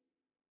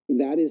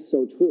 that is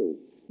so true.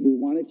 We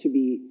want it to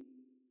be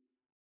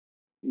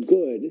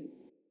good,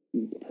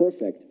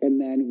 perfect, and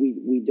then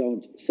we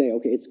don't say,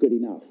 okay, it's good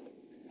enough.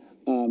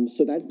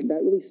 So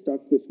that really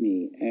stuck with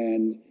me.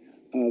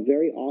 And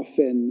very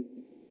often,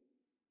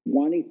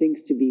 wanting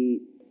things to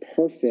be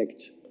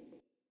perfect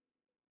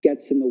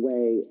gets in the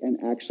way and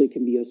actually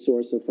can be a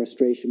source of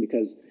frustration,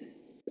 because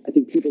I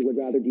think people would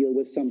rather deal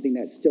with something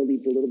that still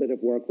needs a little bit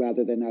of work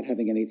rather than not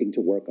having anything to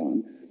work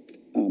on.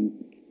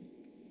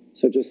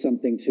 So just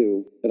something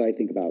that I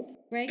think about.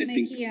 Greg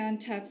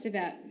McKeown talks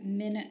about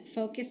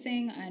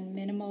focusing on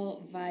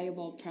minimal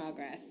viable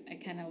progress. I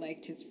kind of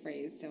liked his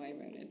phrase, so I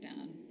wrote it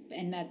down.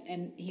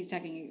 And he's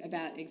talking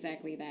about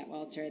exactly that,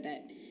 Walter,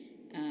 that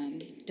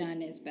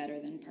done is better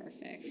than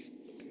perfect.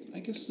 I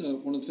guess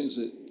one of the things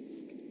that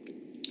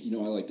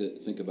I like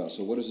to think about.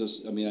 So what is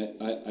this? I mean,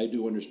 I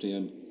do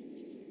understand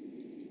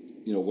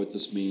what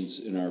this means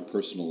in our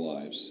personal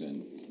lives,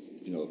 and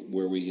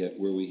where we have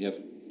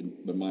in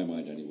my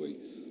mind anyway,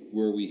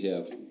 where we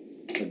have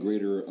a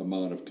greater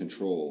amount of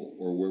control,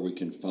 or where we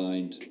can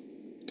find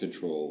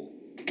control.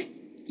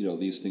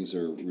 These things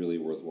are really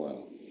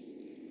worthwhile.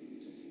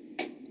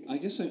 I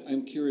guess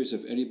I'm curious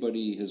if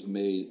anybody has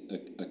made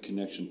a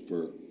connection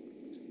for,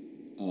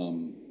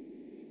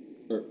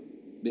 or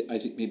I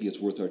think maybe it's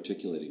worth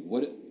articulating.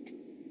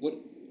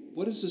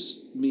 What does this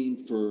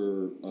mean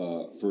for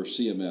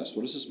CMS?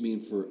 What does this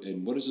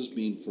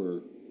mean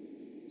for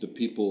the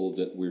people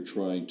that we're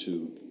trying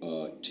to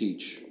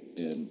teach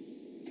and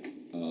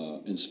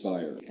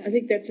inspire? I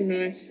think that's a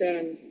nice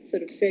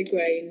sort of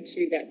segue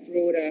into that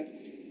broader,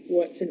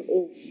 what's an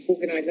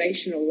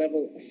organisational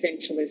level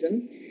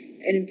essentialism.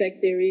 And in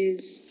fact, there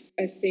is,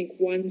 I think,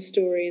 one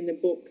story in the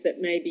book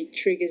that maybe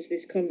triggers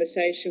this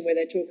conversation where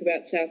they talk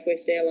about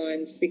Southwest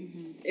Airlines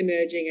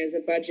emerging as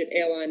a budget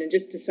airline and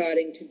just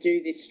deciding to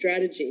do this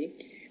strategy,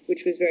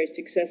 which was very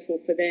successful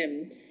for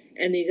them.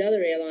 And these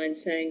other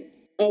airlines saying,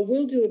 oh,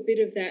 we'll do a bit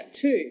of that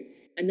too.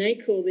 And they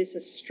call this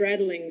a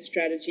straddling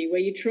strategy, where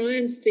you try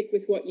and stick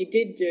with what you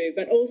did do,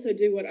 but also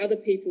do what other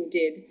people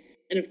did.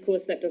 And of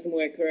course, that doesn't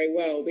work very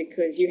well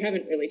because you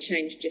haven't really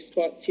changed your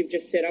spots. You've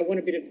just said, I want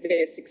a bit of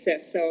their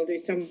success, so I'll do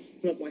some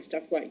of my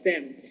stuff like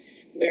them.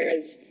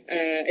 Whereas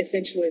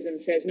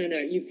essentialism says, no,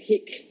 you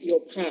pick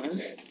your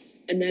path,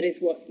 and that is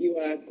what you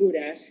are good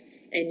at,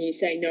 and you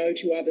say no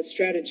to other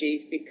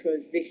strategies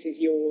because this is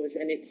yours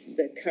and it's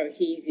the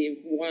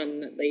cohesive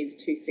one that leads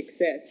to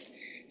success.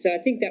 So I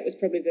think that was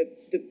probably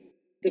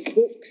the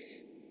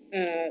book's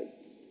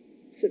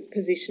sort of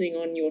positioning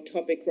on your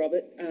topic,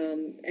 Robert,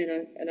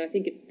 and I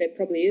think there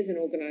probably is an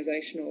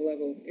organisational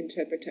level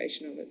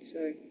interpretation of it,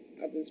 so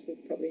others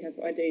would probably have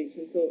ideas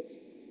and thoughts.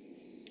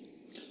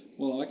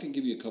 Well, I can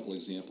give you a couple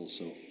examples.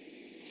 So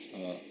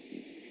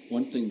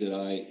one thing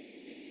that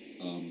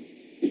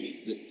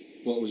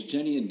it was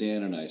Jenny and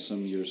Dan and I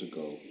some years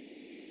ago,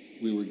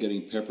 we were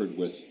getting peppered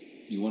with,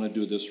 you want to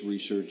do this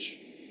research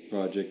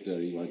project,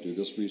 you want to do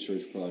this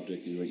research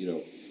project, you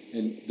know,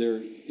 and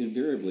they're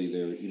invariably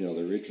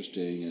they're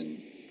interesting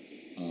and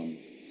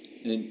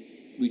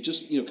we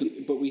just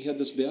but we had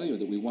this value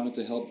that we wanted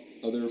to help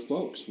other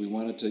folks. We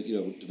wanted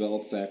to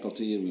develop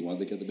faculty, and we wanted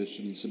to get them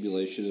interested in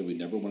simulation, and we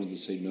never wanted to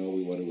say no.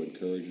 We wanted to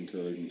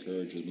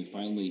encourage, and we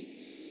finally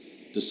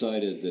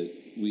decided that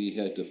we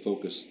had to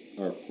focus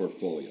our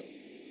portfolio.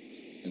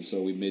 And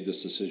so we made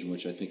this decision,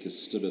 which I think has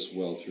stood us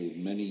well through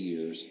many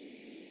years,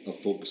 of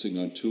focusing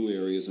on two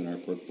areas in our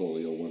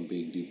portfolio, one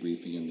being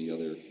debriefing and the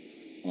other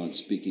on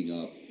speaking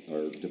up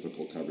or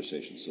difficult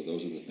conversations. So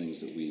those are the things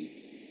that we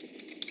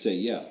say,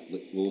 yeah,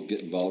 we'll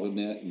get involved in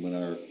that. And when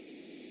our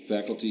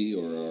faculty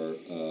or our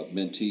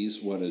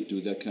mentees want to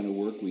do that kind of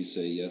work, we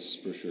say, yes,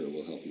 for sure,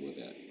 we'll help you with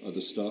that.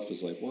 Other stuff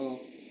is like,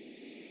 well,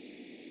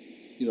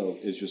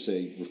 as you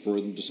say, refer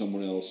them to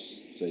someone else.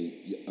 Say,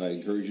 I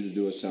encourage you to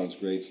do it. Sounds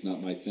great. It's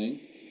not my thing.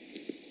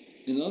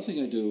 And another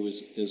thing I do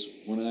is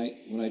when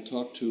I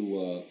talk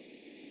to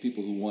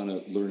people who want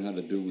to learn how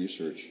to do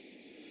research,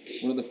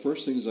 one of the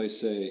first things I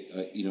say,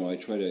 I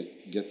try to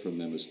get from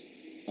them is,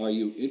 are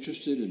you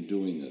interested in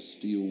doing this?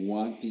 Do you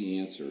want the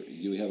answer? Do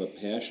you have a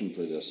passion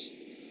for this?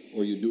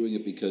 Or are you doing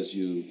it because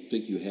you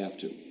think you have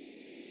to?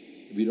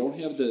 If you don't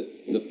have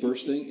the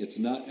first thing, it's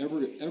not ever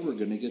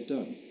going to get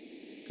done,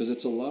 because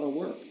it's a lot of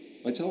work.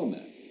 I tell them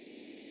that.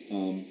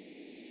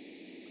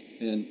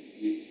 And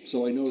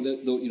so I know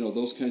that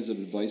those kinds of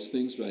advice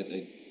things, I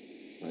think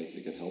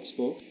it helps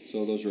folks.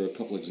 So those are a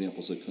couple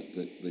examples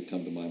that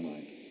come to my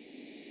mind.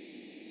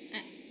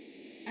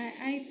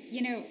 I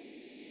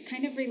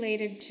kind of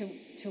related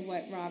to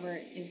what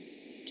Robert is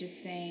just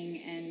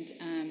saying,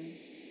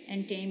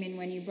 and Damon,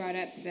 when you brought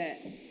up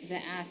the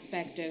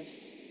aspect of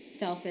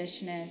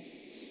selfishness,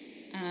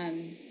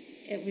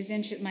 it was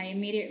interesting. My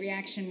immediate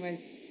reaction was,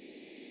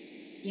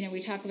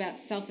 we talk about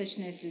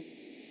selfishness as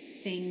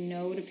saying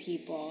no to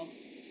people,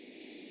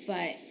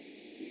 but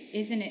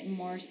isn't it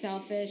more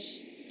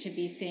selfish to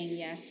be saying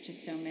yes to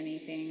so many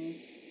things,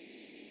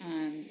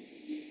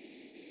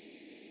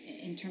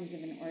 in terms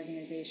of an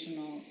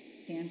organizational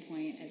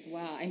standpoint as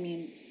well? I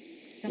mean,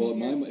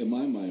 in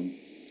my mind,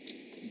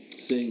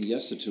 saying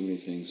yes to too many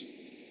things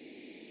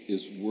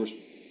is worse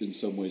in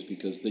some ways,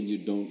 because then you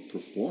don't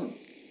perform.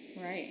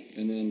 Right.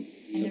 And then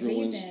the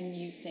reason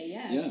you say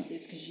yes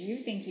is because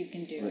you think you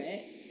can do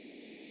it.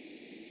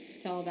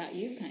 It's all about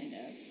you, kind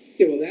of.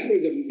 Yeah, well, that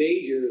was a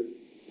major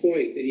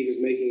point that he was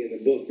making in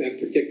the book, that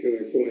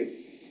particular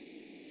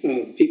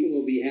point. People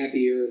will be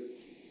happier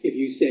if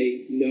you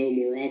say no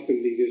more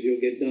often, because you'll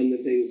get done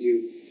the things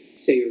you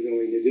say you're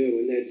going to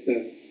do, and that's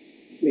the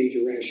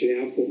major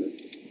rationale for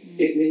it. Mm-hmm.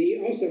 And then he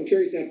also, I'm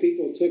curious how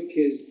people took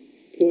his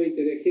point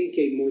that I think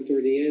came more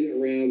toward the end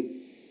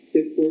around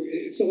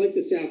that, so like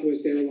the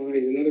Southwest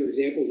Airlines and other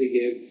examples he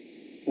gave,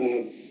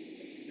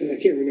 and I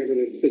can't remember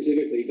them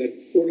specifically, but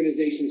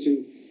organizations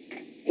who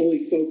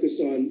only focus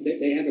on,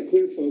 they have a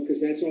clear focus,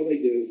 that's all they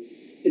do.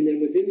 And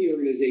then within the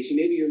organization,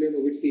 maybe you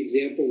remember which the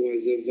example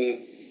was of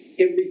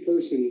every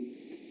person,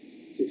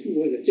 who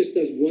was it, just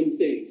does one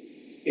thing.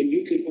 And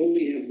you can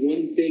only have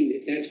one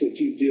thing that's what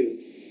you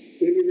do.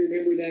 Maybe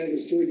remember that? It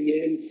was toward the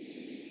end.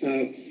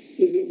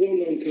 It was a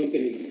well-known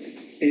company.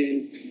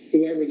 And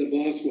whoever the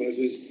boss was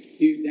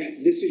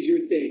this is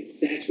your thing.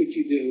 That's what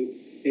you do.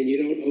 And you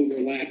don't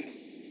overlap.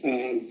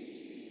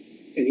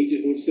 And he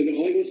just wants to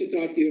know, all he wants to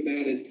talk to you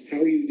about is,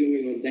 how are you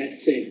doing on that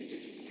thing?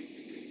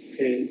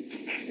 And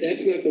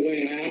that's not the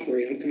way I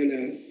operate. I'm kind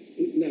of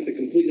not the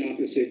complete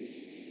opposite.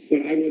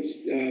 But I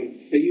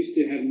used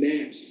to have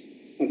maps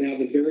of how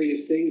the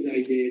various things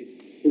I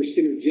did were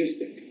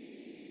synergistic.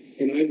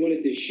 And I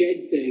wanted to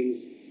shed things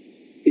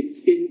that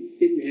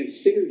didn't have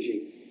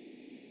synergy.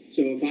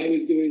 So if I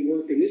was doing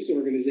work in this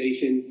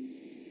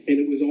organization and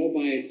it was all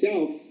by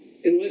itself,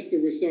 unless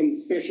there was some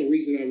special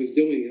reason I was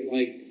doing it,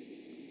 like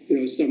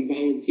some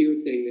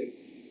volunteer thing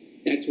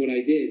that's what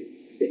I did.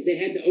 They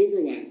had to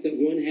overlap, that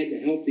one had to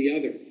help the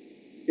other.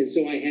 And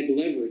so I had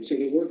leverage. So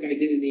the work I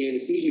did in the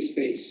anesthesia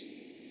space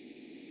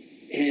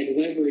had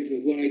leverage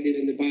with what I did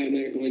in the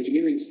biomedical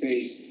engineering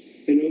space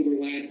and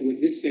overlapped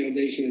with this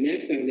foundation and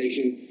that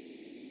foundation.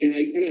 And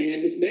I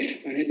had this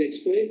map. I had to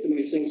explain it to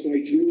myself, so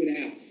I drew it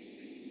out.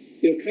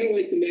 Kind of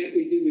like the map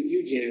we did with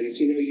you, Janice.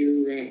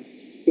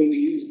 When we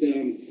used,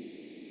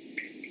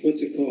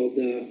 what's it called?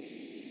 The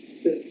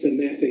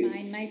mapping.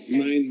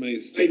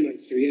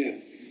 Mindmeister, yeah.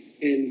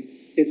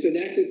 And so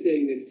that's a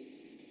thing that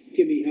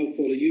can be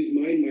helpful, to use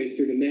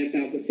Mindmeister to map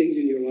out the things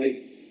in your life.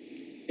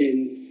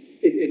 And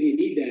if you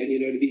need that,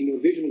 to be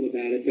more visual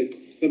about it.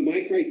 But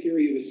my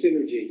criteria was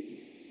synergy.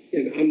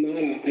 And I'm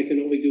not I can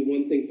only do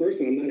one thing first,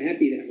 and I'm not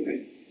happy that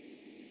way.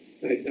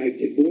 I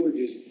get bored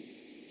just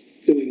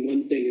doing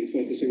one thing and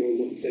focusing on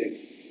one thing.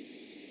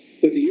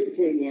 But to your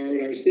point, Laura,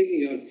 what I was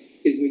thinking of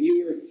is if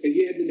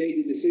you had to make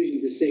the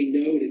decision to say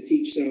no to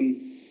teach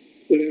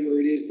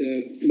whatever it is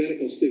to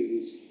medical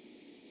students,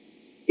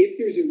 if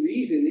there's a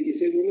reason that you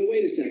say, well, no,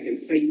 wait a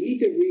second, I need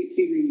to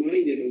be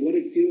reminded of what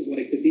it feels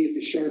like to be at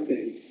the sharp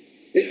end.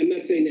 And I'm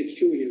not saying that's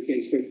true in your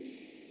case, but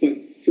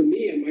for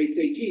me, I might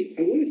say, geez,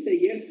 I want to say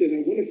yes because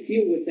I want to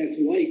feel what that's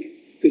like,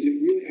 because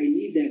I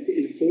need that to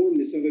inform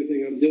this other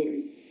thing I'm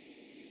doing.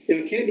 Now,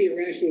 it can be a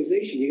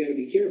rationalization. You got to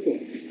be careful.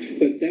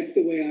 But that's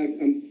the way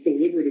I'm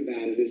deliberate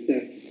about it, is to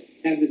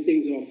have the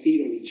things all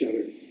feed on each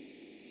other.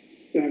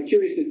 Now, I'm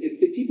curious,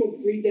 did people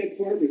read that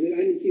part? I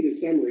didn't see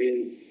the summary,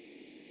 and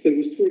it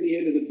was toward the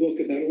end of the book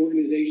about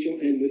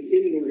organizational and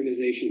within an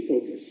organization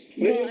focus.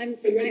 Well,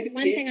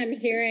 one thing I'm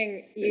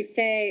hearing you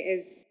say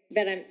is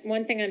that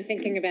one thing I'm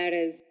thinking about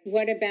is,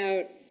 what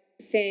about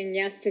saying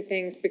yes to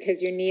things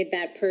because you need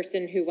that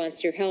person who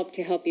wants your help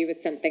to help you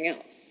with something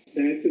else?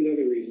 That's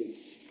another reason.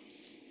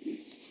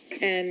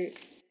 And,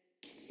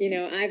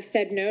 I've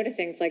said no to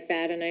things like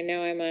that, and I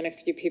know I'm on a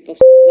few people's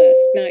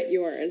list, not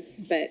yours,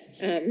 but...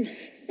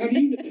 How do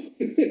you know?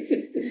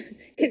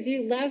 Because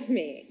you love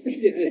me.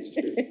 Yeah, that's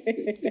true.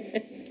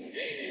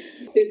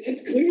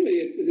 That's clearly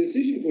a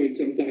decision point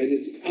sometimes.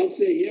 I'll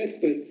say yes,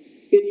 but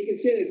you can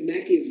say it's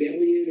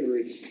Machiavellian or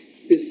it's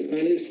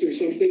dishonest or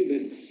something,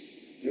 but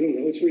I don't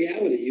know, it's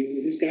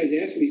reality. This guy's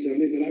asked me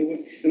something, but I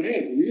want, and I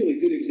have really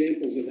good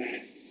examples of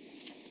that.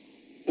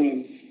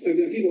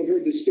 People have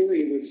heard the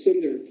story with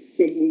Sundar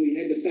when we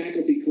had the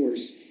faculty course,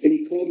 and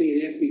he called me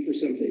and asked me for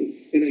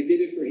something, and I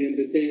did it for him,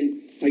 but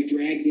then I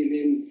dragged him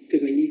in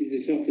because I needed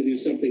his help to do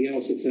something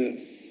else. It's what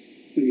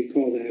do you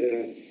call that?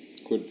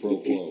 Quid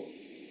pro quo.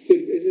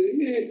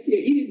 Yeah,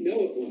 he didn't know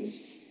it was,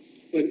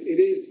 but it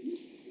is.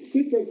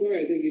 Quid pro quo,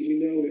 I think, as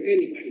you know,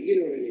 anybody, you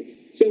know what I mean.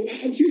 So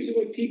I'm curious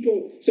what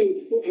people, I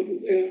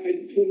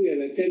told we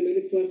had 10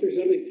 minutes left or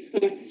something.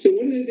 So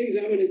one of the things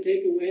I want to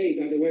take away,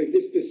 by the way,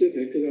 this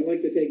specific, because I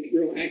like to take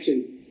real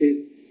action,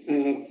 is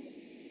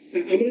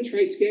I'm going to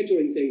try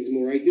scheduling things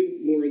more. I do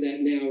more of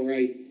that now, where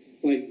I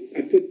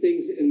put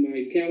things in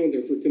my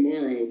calendar for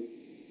tomorrow,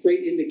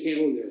 right in the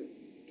calendar.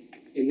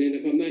 And then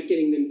if I'm not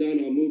getting them done,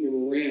 I'll move them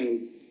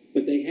around.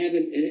 But they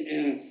haven't,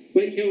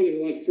 my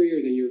calendar's a lot freer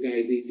than your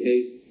guys these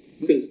days,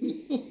 because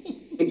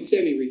I'm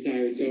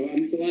semi-retired, so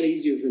it's a lot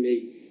easier for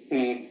me.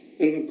 I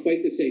don't have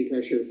quite the same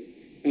pressure.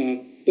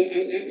 But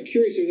I'm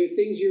curious, are there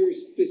things you're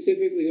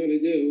specifically going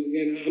to do?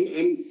 Again,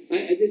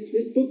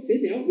 this book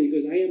did help me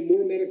because I am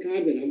more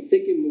metacognitive. I'm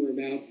thinking more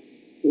about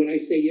what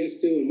I say yes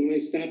to and when I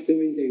stop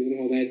doing things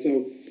and all that.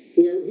 So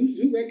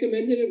who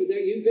recommended it? Was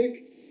that you,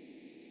 Vic?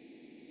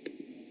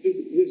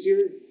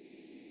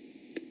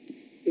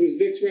 It was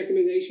Vic's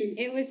recommendation?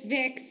 It was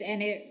Vic's,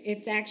 and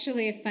it's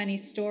actually a funny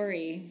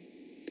story.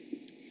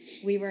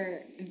 Well,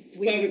 if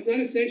it's not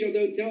essential,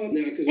 don't tell them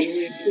now, because we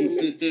only have 4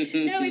 minutes.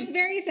 No, it's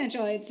very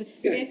essential. It's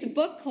this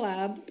book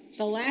club.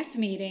 The last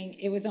meeting,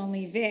 it was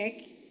only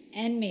Vic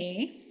and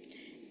me,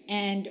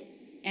 and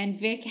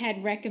Vic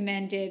had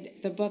recommended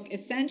the book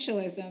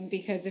Essentialism,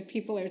 because if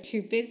people are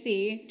too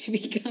busy to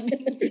be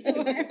coming to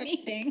our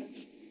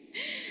meetings,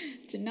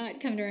 to not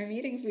come to our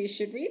meetings, we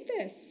should read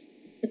this.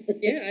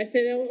 Yeah, I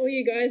said, all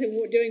you guys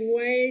are doing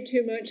way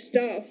too much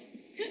stuff.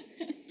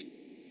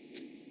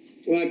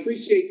 Well, I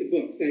appreciate the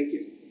book. Thank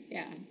you.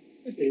 Yeah.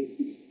 In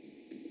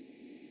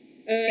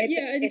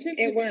terms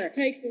of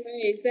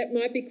takeaways, that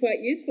might be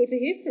quite useful to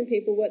hear from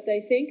people what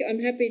they think. I'm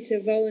happy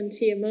to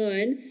volunteer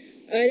mine.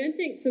 I don't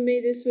think for me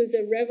this was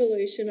a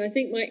revolution. I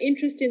think my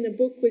interest in the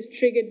book was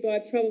triggered by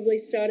probably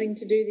starting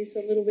to do this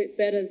a little bit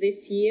better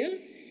this year.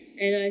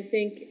 And I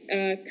think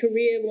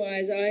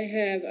career-wise, I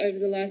have, over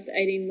the last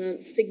 18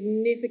 months,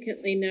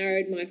 significantly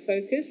narrowed my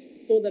focus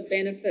for the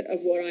benefit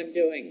of what I'm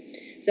doing.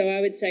 So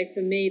I would say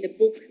for me, the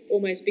book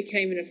almost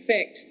became an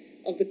effect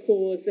of the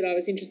cause that I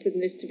was interested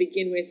in this to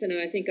begin with, and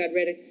I think I'd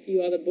read a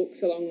few other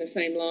books along the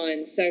same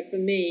lines. So for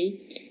me,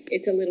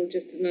 it's a little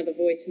just another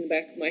voice in the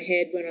back of my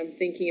head when I'm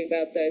thinking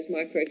about those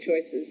micro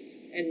choices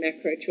and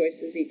macro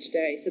choices each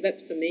day. So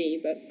that's for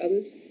me, but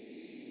others?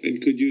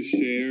 And could you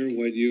share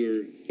what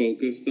you're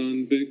focused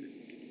on, Vic?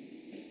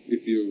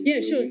 If you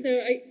sure. So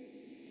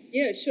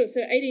Yeah, sure.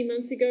 So 18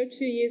 months ago,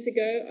 2 years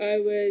ago, I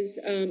was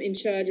in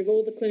charge of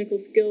all the clinical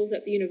skills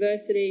at the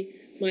university.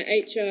 My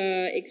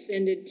HR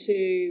extended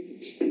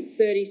to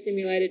 30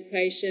 simulated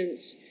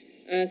patients,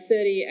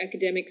 30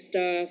 academic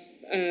staff,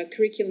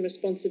 curriculum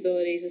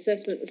responsibilities,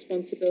 assessment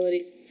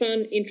responsibilities,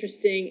 fun,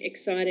 interesting,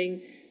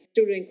 exciting,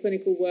 still doing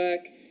clinical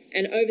work.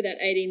 And over that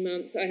 18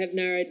 months, I have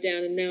narrowed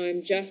down, and now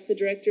I'm just the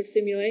director of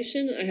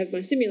simulation. I have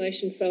my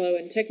simulation fellow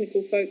and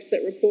technical folks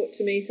that report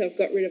to me, so I've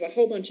got rid of a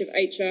whole bunch of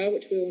HR,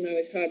 which we all know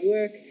is hard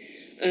work.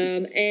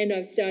 And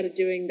I've started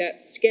doing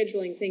that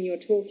scheduling thing you're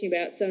talking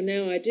about. So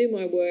now I do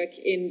my work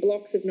in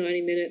blocks of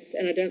 90 minutes,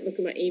 and I don't look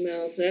at my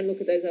emails, and I don't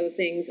look at those other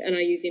things, and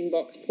I use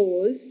inbox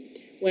pause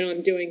when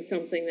I'm doing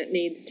something that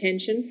needs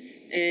attention,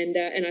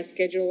 and I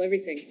schedule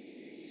everything.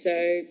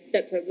 So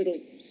that's a little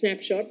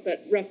snapshot,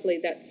 but roughly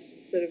that's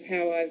sort of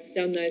how I've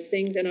done those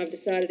things. And I've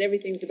decided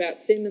everything's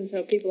about sim, and so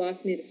if people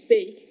ask me to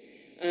speak,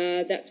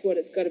 that's what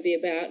it's got to be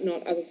about,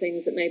 not other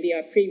things that maybe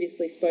I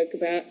previously spoke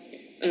about,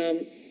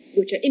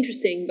 which are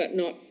interesting, but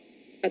not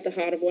at the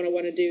heart of what I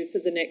want to do for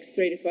the next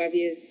 3 to 5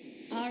 years.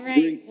 All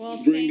right.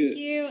 Thank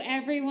you,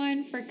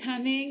 everyone, for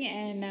coming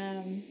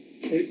and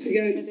Thanks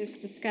again. for this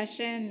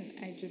discussion.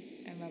 I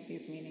love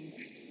these meetings.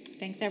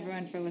 Thanks,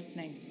 everyone, for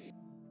listening.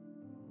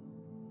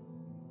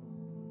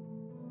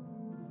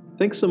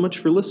 Thanks so much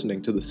for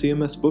listening to the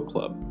CMS Book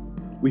Club.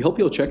 We hope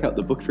you'll check out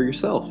the book for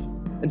yourself,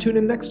 and tune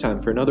in next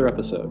time for another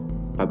episode.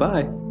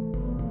 Bye-bye!